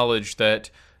acknowledge that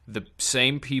the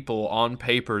same people on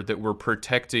paper that were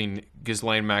protecting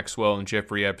Ghislaine Maxwell and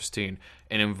Jeffrey Epstein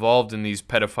and involved in these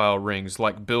pedophile rings,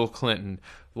 like Bill Clinton,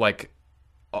 like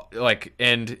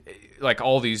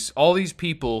all these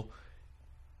people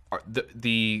are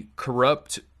the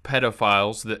corrupt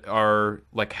pedophiles that are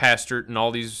like Hastert and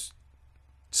all these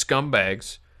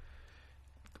scumbags.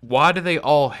 Why do they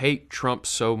all hate Trump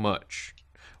so much?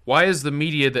 Why is the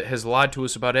media that has lied to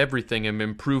us about everything and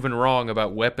been proven wrong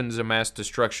about weapons of mass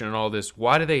destruction and all this,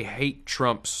 why do they hate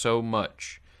Trump so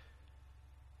much?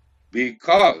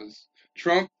 Because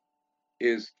Trump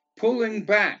is pulling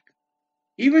back,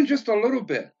 even just a little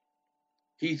bit.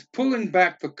 He's pulling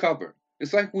back the cover.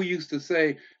 It's like we used to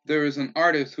say, there is an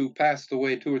artist who passed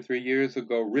away 2 or 3 years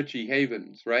ago, Richie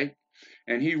Havens, right?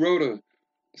 And he wrote a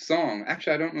song.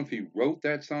 Actually, I don't know if he wrote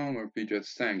that song or if he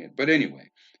just sang it. But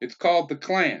anyway, it's called The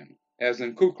Klan, as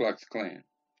in Ku Klux Klan.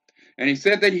 And he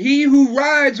said that he who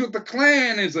rides with the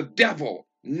Klan is a devil,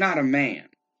 not a man.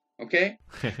 Okay?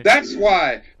 That's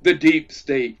why the deep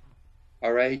state,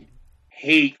 all right,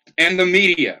 hate, and the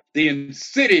media, the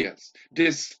insidious,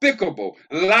 despicable,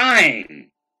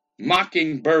 lying,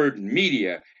 mockingbird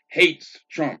media hates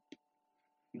Trump.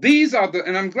 These are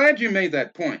and I'm glad you made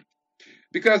that point,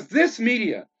 because this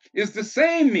media is the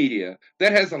same media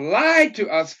that has lied to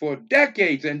us for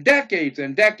decades and decades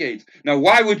and decades. Now,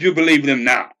 why would you believe them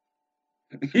now?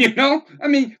 I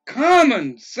mean,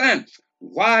 common sense.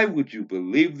 Why would you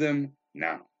believe them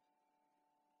now?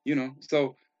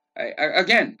 So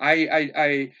I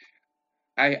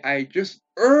just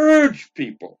urge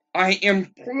people, I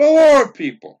implore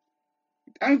people.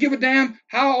 I don't give a damn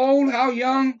how old, how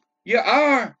young you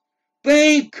are.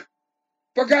 Think,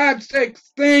 for God's sake,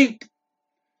 think.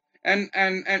 And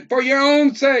for your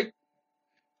own sake,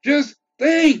 just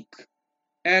think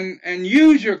and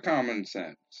use your common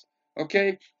sense.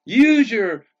 Okay? Use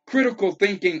your critical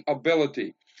thinking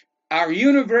ability. Our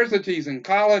universities and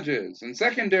colleges and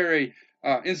secondary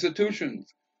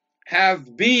institutions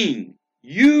have been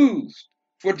used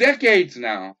for decades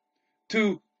now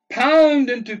to pound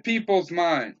into people's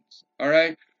minds, all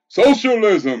right?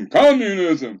 Socialism,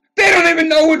 communism. They don't even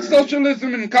know what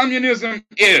socialism and communism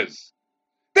is.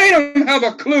 They don't have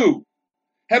a clue.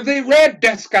 Have they read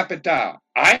Des Capital?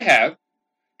 I have.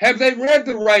 Have they read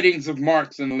the writings of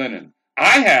Marx and Lenin?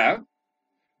 I have.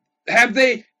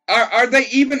 Are they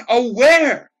even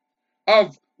aware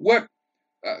of what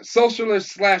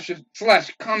socialists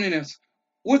slash communists,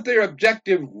 what their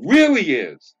objective really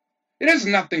is? It has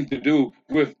nothing to do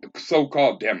with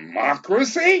so-called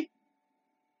democracy.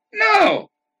 No.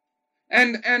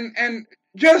 And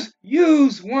just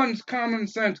use one's common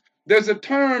sense. There's a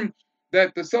term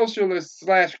that the socialists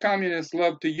slash communists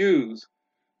love to use,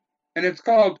 and it's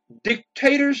called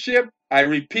dictatorship. I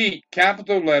repeat,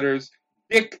 capital letters,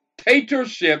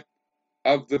 dictatorship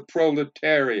of the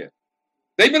proletariat.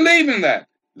 They believe in that.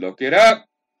 Look it up.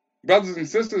 Brothers and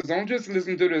sisters, don't just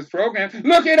listen to this program.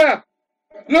 Look it up.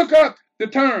 Look up the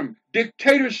term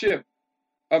dictatorship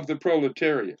of the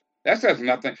proletariat. That has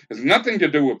nothing to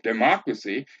do with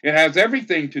democracy. It has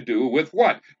everything to do with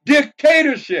what?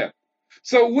 Dictatorship.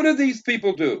 So what do these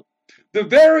people do? The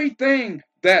very thing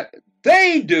that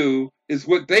they do is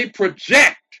what they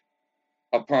project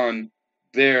upon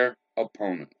their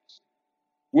opponents.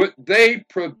 What they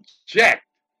project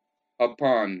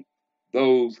upon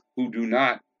those who do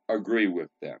not agree with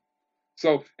them.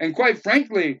 So, and quite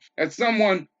frankly, as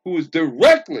someone who was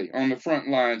directly on the front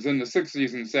lines in the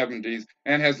 60s and 70s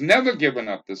and has never given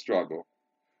up the struggle,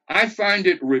 I find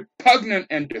it repugnant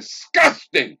and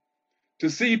disgusting to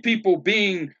see people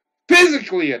being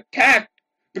physically attacked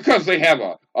because they have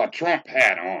a Trump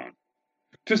hat on,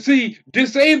 to see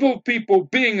disabled people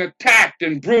being attacked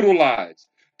and brutalized,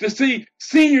 to see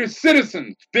senior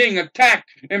citizens being attacked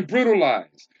and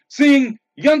brutalized, seeing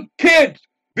young kids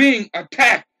being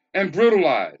attacked and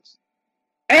brutalized.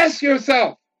 Ask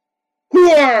yourself,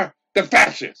 who are the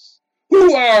fascists?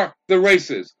 Who are the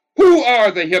racists? Who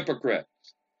are the hypocrites?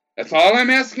 That's all I'm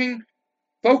asking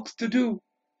folks to do.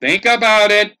 Think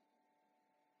about it.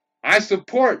 I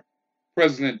support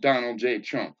President Donald J.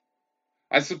 Trump.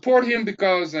 I support him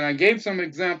because, and I gave some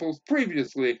examples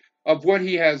previously of what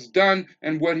he has done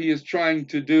and what he is trying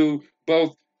to do,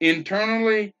 both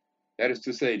internally, that is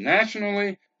to say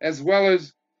nationally, as well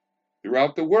as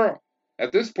throughout the world.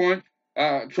 At this point,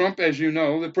 Trump, as you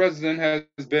know, the president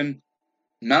has been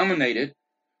nominated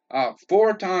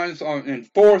 4 times in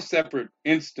 4 separate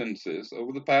instances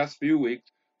over the past few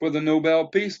weeks for the Nobel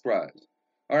Peace Prize.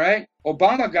 All right?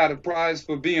 Obama got a prize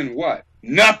for being what?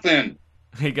 Nothing.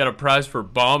 He got a prize for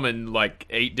bombing like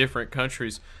 8 different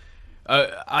countries.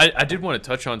 I did want to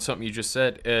touch on something you just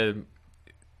said.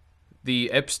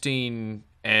 The Epstein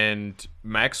and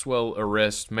Maxwell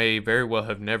arrest may very well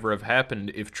have never have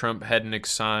happened if Trump hadn't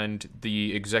signed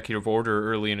the executive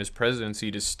order early in his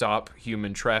presidency to stop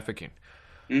human trafficking.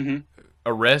 Mm-hmm.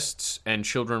 Arrests and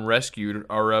children rescued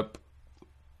are up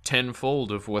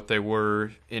tenfold of what they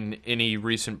were in any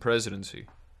recent presidency.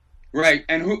 Right,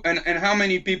 and how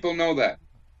many people know that?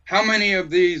 How many of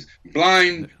these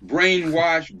blind,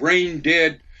 brainwashed,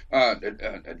 brain-dead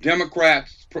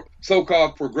Democrats,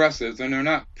 so-called progressives, and they're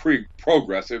not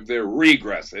progressive, they're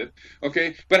regressive,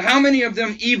 okay? But how many of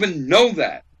them even know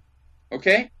that,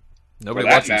 okay? Nobody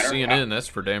watches CNN, that's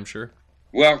for damn sure.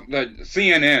 Well, the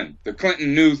CNN, the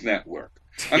Clinton News Network.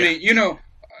 I mean, you know,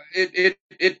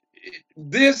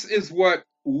 this is what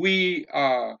we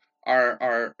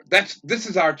this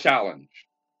is our challenge.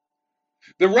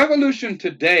 The revolution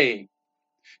today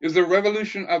is a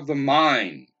revolution of the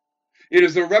mind. It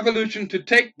is a revolution to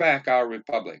take back our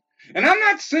republic. And I'm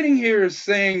not sitting here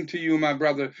saying to you, my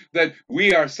brother, that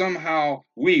we are somehow,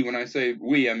 when I say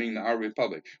we, I mean our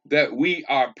republic, that we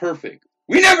are perfect.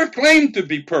 We never claimed to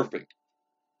be perfect.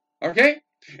 Okay?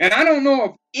 And I don't know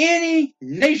of any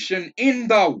nation in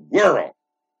the world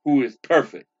who is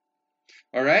perfect.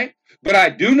 All right? But I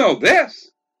do know this.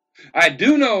 I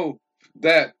do know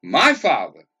that my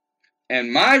father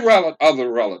and my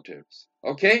other relatives,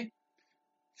 okay,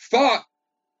 fought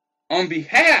on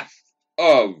behalf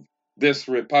of this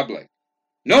republic,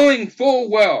 knowing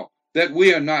full well that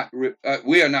we are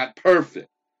not perfect.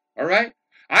 All right?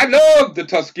 I love the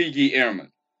Tuskegee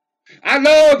Airmen. I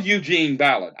love Eugene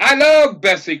Ballard. I love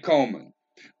Bessie Coleman.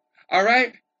 All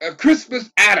right?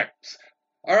 Crispus Attucks.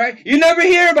 All right? You never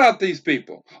hear about these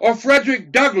people. Or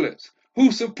Frederick Douglass,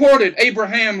 who supported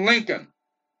Abraham Lincoln.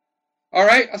 All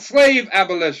right? A slave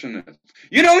abolitionist.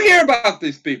 You don't hear about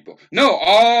these people. No,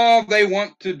 all they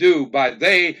want to do, by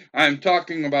they, I'm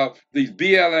talking about these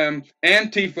BLM,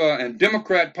 Antifa, and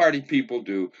Democrat Party people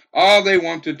do, all they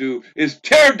want to do is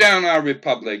tear down our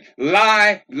republic,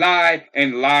 lie,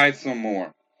 and lie some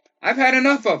more. I've had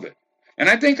enough of it. And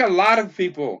I think a lot of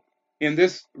people in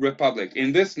this republic,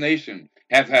 in this nation,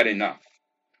 have had enough.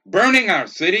 Burning our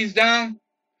cities down,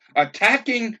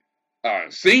 attacking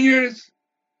seniors.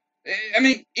 I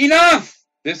mean, enough!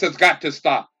 This has got to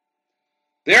stop.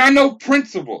 There are no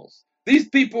principles. These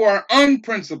people are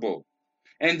unprincipled,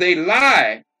 and they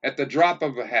lie at the drop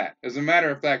of a hat. As a matter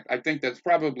of fact, I think that's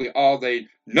probably all they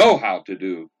know how to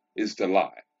do is to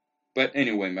lie. But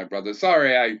anyway, my brother,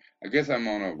 sorry, I guess I'm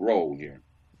on a roll here.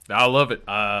 I love it.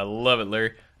 I love it,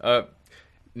 Larry.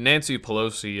 Nancy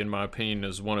Pelosi, in my opinion,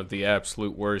 is one of the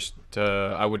absolute worst.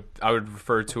 I would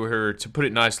refer to her, to put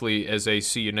it nicely, as a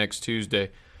see you next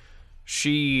Tuesday.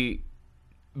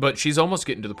 But she's almost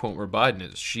getting to the point where Biden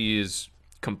is. She is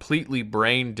completely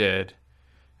brain dead.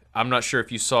 I'm not sure if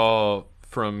you saw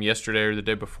from yesterday or the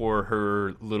day before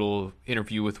her little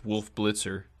interview with Wolf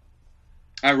Blitzer.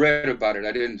 I read about it.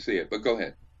 I didn't see it, but go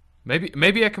ahead.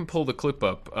 Maybe I can pull the clip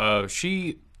up.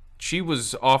 She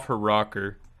was off her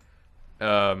rocker.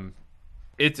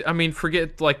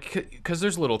 Forget, like, because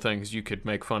there's little things you could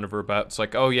make fun of her about. It's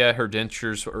like, oh yeah, her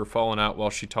dentures are falling out while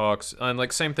she talks, and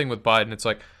like same thing with Biden. It's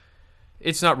like,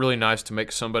 it's not really nice to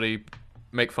make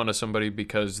fun of somebody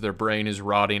because their brain is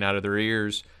rotting out of their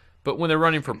ears. But when they're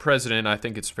running for president, I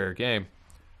think it's fair game.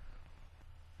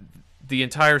 The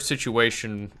entire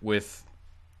situation with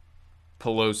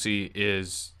Pelosi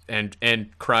is and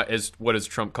cry is what does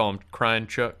Trump call him? Crying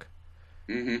Chuck,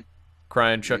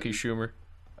 crying Chucky Schumer.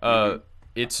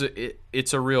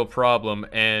 It's a real problem,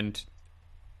 and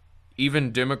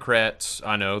even Democrats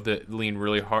I know that lean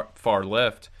really far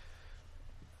left,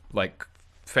 like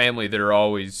family that are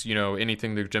always,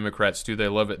 anything the Democrats do, they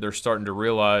love it. They're starting to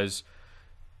realize,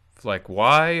 like,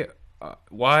 why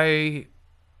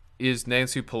is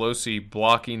Nancy Pelosi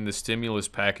blocking the stimulus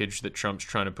package that Trump's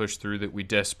trying to push through that we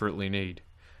desperately need?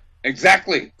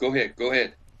 Exactly. Go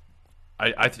ahead.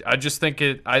 I just think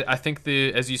I think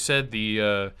as you said,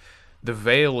 the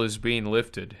veil is being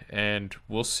lifted, and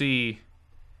we'll see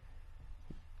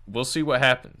what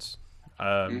happens.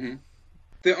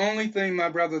 The only thing, my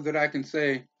brother, that I can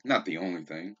say, not the only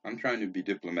thing, I'm trying to be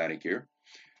diplomatic here.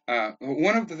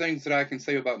 One of the things that I can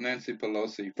say about Nancy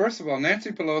Pelosi, first of all, Nancy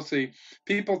Pelosi,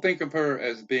 people think of her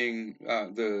as being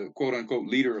the quote-unquote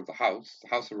leader of the House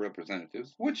of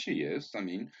Representatives, which she is,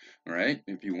 right,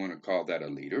 if you want to call that a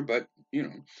leader, but,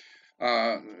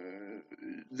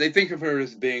 they think of her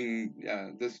as being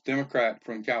this Democrat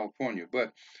from California.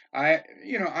 But I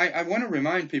want to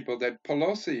remind people that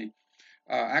Pelosi,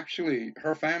 actually,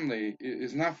 her family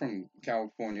is not from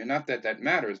California. Not that that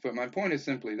matters, but my point is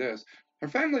simply this. Her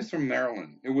family's from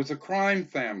Maryland. It was a crime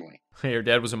family. Hey, her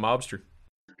dad was a mobster.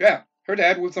 Yeah, her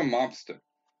dad was a mobster.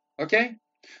 Okay?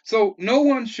 So no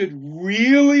one should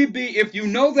really be, if you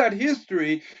know that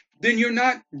history, then you're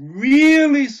not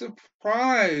really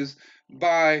surprised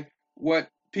by what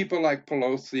people like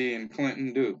Pelosi and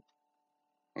Clinton do.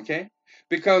 Okay?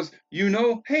 Because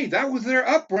hey, that was their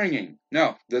upbringing.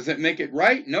 Now, does it make it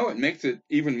right? No, it makes it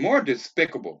even more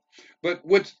despicable. But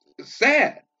what's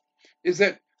sad is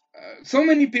that so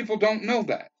many people don't know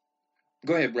that.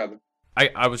 Go ahead, brother.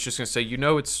 I was just going to say,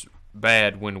 it's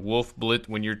bad when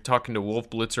when you're talking to Wolf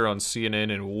Blitzer on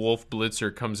CNN and Wolf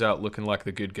Blitzer comes out looking like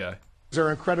the good guy. These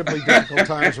are incredibly difficult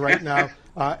times right now,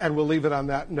 and we'll leave it on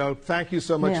that note. Thank you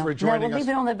so much for joining us. We'll leave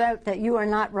it on the note that you are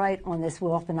not right on this,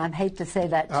 Wolf, and I hate to say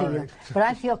that to you. But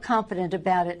I feel confident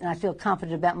about it, and I feel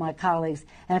confident about my colleagues,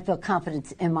 and I feel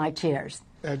confident in my chairs.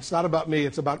 And it's not about me.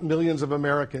 It's about millions of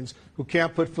Americans who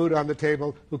can't put food on the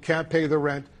table, who can't pay the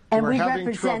rent, and who we are having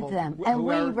represent trouble, them, and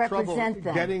we represent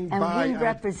them, getting and by we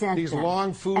represent these them,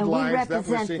 long food and lines we represent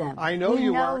that we're seeing. them. I know we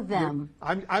you know are. them.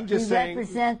 I'm just saying. We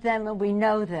represent them, and we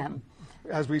know them.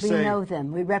 As we We say, know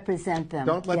them. We represent them.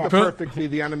 Don't let yes. the perfect be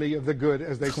the enemy of the good,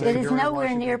 as they say. It is here in nowhere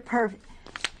Washington. near perfect.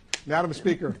 Madam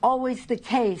Speaker. Always the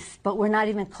case, but we're not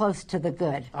even close to the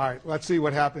good. All right, let's see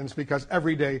what happens, because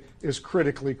every day is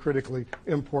critically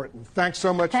important. Thanks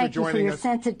so much for joining us. Thank you for your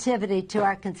sensitivity to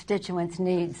our constituents'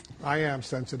 needs. I am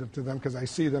sensitive to them because I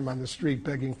see them on the street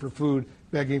begging for food,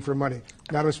 begging for money.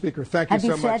 Madam Speaker, thank you so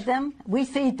much. Have you fed them? We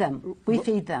feed them. We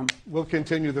feed them. We'll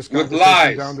continue this With conversation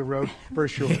lies. down the road for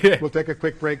sure. We'll take a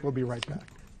quick break. We'll be right back.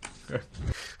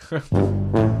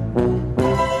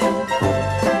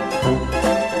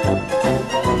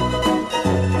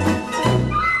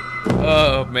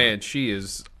 Oh man, she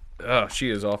is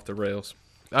off the rails.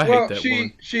 I hate that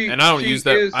woman. And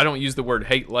I don't use the word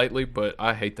hate lightly, but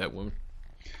I hate that woman.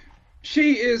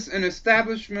 She is an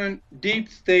establishment deep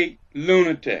state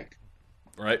lunatic.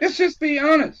 Right. Let's just be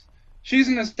honest. She's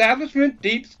an establishment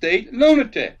deep state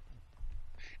lunatic.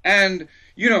 And,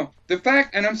 the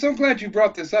fact, and I'm so glad you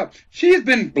brought this up, she has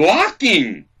been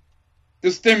blocking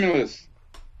the stimulus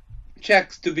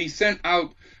checks to be sent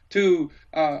out to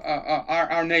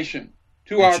our nation,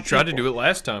 to our people. She tried to do it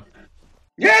last time.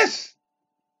 Yes!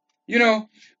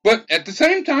 But at the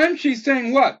same time, she's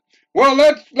saying what? Well,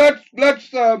 let's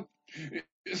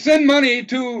send money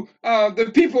to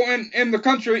the people in the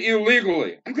country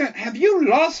illegally. Have you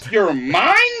lost your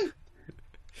mind?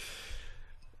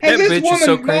 Has this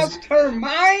woman lost her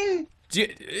mind? Do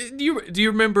you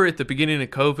remember at the beginning of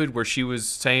COVID where she was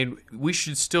saying we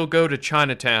should still go to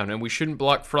Chinatown and we shouldn't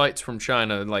block flights from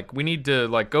China? Like, we need to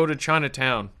go to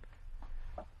Chinatown.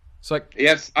 It's like,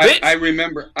 yes, I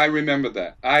remember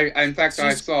that. In fact,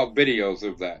 I saw videos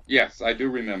of that. Yes, I do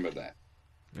remember that.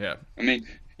 Yeah. I mean,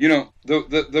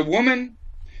 the woman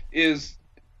is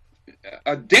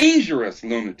a dangerous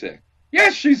lunatic.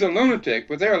 Yes, she's a lunatic,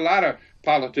 but there are a lot of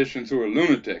politicians who are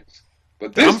lunatics.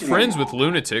 But I'm friends with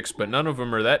lunatics, but none of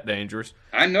them are that dangerous.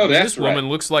 I know that's This woman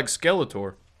looks like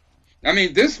Skeletor. I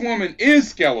mean, this woman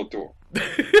is Skeletor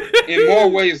in more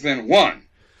ways than one.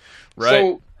 Right.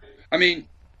 So, I mean,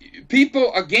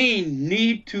 people, again,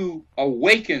 need to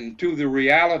awaken to the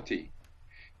reality.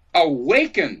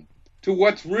 Awaken to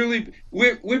what's really...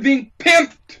 We're being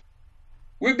pimped.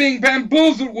 We're being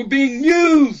bamboozled. We're being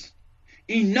used.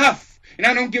 Enough. And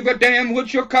I don't give a damn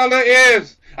what your color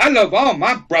is. I love all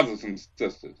my brothers and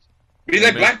sisters. Be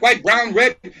they black, white, brown,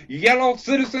 red, yellow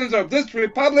citizens of this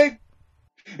republic,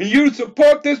 and you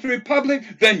support this republic,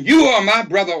 then you are my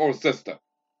brother or sister.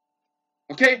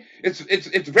 Okay?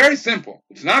 It's very simple.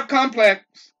 It's not complex.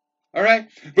 All right?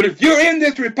 But if you're in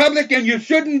this republic and you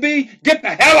shouldn't be, get the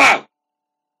hell out.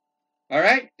 All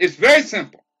right? It's very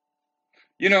simple.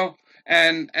 You know,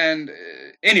 and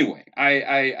anyway,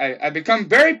 I become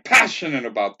very passionate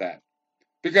about that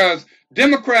because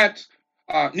Democrats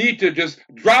need to just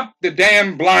drop the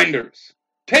damn blinders.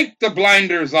 Take the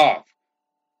blinders off.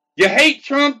 You hate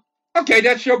Trump? Okay,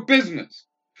 that's your business.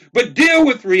 But deal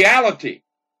with reality.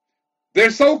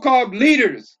 Their so-called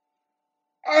leaders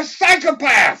are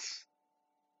psychopaths.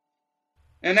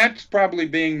 And that's probably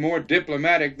being more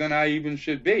diplomatic than I even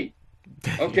should be.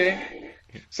 Okay?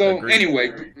 So Agreed.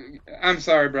 Anyway, I'm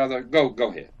sorry, brother. Go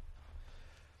ahead.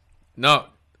 No,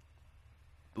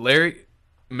 Larry,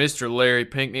 Mr. Larry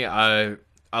Pinkney, I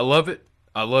love it.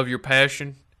 I love your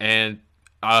passion and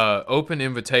open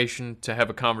invitation to have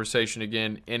a conversation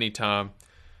again anytime.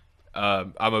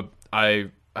 I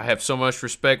have so much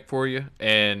respect for you,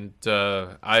 and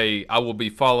I will be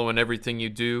following everything you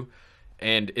do.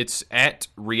 And it's at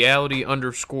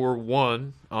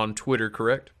reality_1 on Twitter,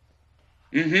 correct?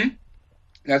 Mm-hmm.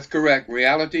 That's correct.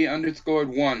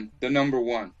 Reality_1, the number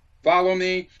 1. Follow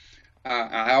me.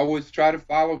 I always try to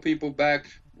follow people back.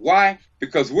 Why?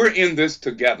 Because we're in this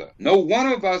together. No one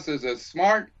of us is as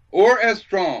smart or as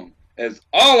strong as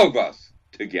all of us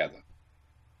together.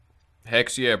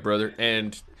 Heck yeah, brother.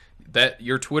 And that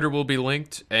your Twitter will be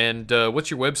linked. And what's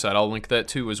your website? I'll link that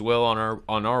too as well on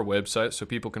our website so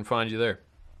people can find you there.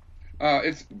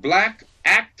 It's Black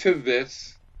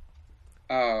Activists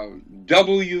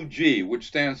WG, which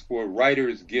stands for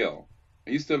Writers Guild.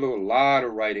 I used to do a lot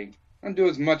of writing. I don't do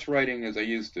as much writing as I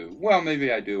used to. Well,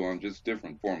 maybe I do on just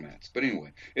different formats. But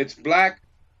anyway, it's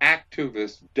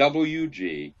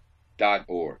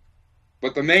blackactivistwg.org.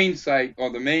 But the main site, or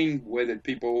the main way that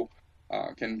people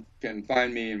can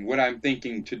find me and what I'm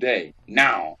thinking today,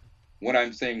 now, what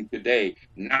I'm saying today,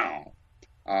 now,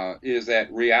 is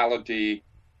at reality,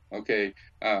 _1,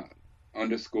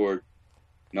 the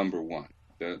number 1.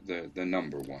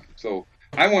 So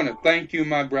I want to thank you,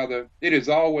 my brother. It is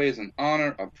always an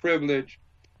honor, a privilege,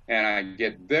 and I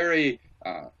get very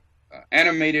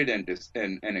animated and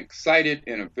excited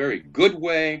in a very good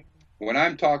way when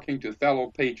I'm talking to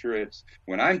fellow patriots,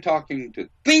 when I'm talking to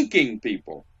thinking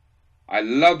people. I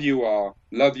love you all.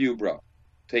 Love you, bro.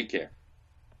 Take care.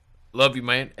 Love you,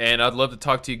 man. And I'd love to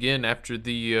talk to you again after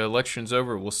the election's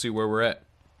over. We'll see where we're at.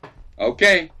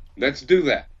 Okay, let's do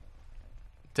that.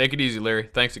 Take it easy, Larry.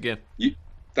 Thanks again.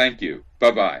 Thank you.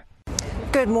 Bye-bye.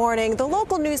 Good morning. The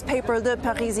local newspaper Le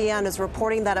Parisien is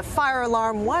reporting that a fire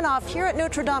alarm went off here at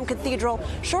Notre Dame Cathedral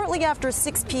shortly after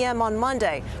 6 p.m. on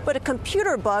Monday, but a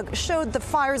computer bug showed the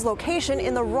fire's location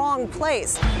in the wrong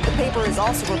place. The paper is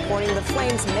also reporting the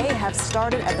flames may have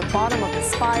started at the bottom of the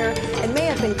spire and may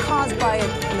have been caused by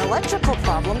an electrical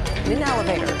problem in an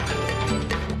elevator.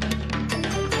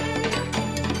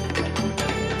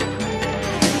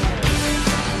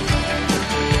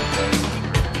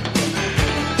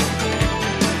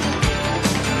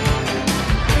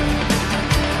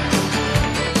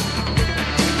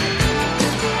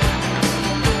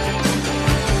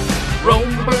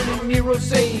 Rome burning, Nero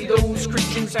say those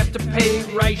Christians have to pay.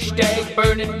 Reichstag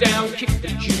burning down, kick the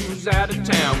Jews out of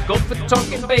town. Go for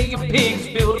Tonkin Bay of Pigs,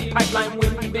 build a pipeline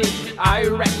with big.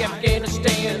 Iraq,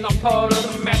 Afghanistan, all part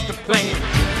of the master plan.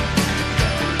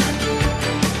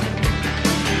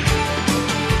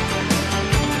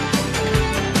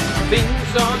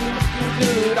 Things are looking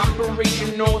good. Operation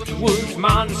Northwoods,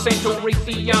 Monsanto,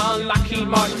 Raytheon, Lockheed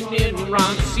Martin,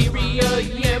 Enron, Syria,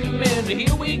 Yemen.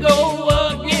 Here we go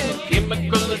again.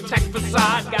 Chemical attack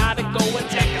facade. Gotta go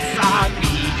attack Assad. We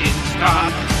didn't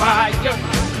start the fire,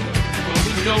 but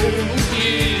we know who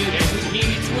did, and we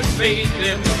need to invade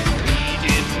them. We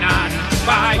did not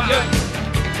fire.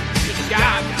 Just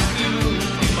got confused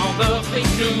from all the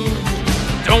fake news.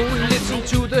 Don't listen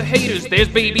to the haters, there's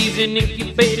babies in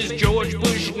incubators. George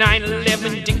Bush,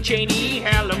 9/11, Dick Cheney,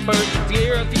 Halliburton,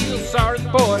 Sierra Field, SARS,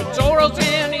 Boyd, Soros,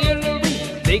 and Hillary.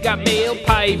 They got male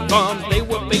pipe bombs, they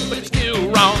were big but still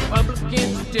wrong.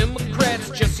 Republicans, Democrats,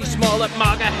 Jesse Smollett,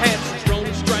 MAGA hats,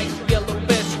 drone strikes, yellow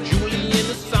vests, Julian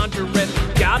Assange arrest.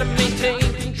 Gotta maintain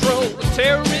control, the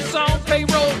terrorists on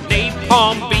payroll.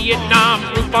 Napalm, Vietnam,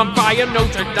 roof on fire,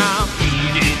 Notre Dame. We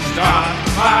didn't start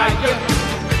the fire.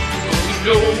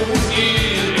 No, we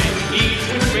did, and we need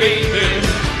to invade them.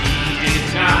 We did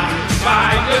not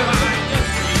fire.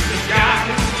 We got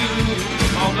confused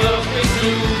from all the fake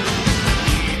news.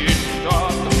 We didn't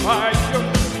start the fire.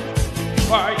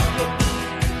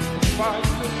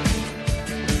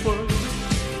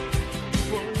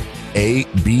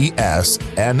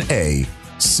 ABSNA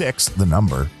 6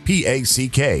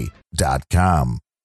 PACK.com.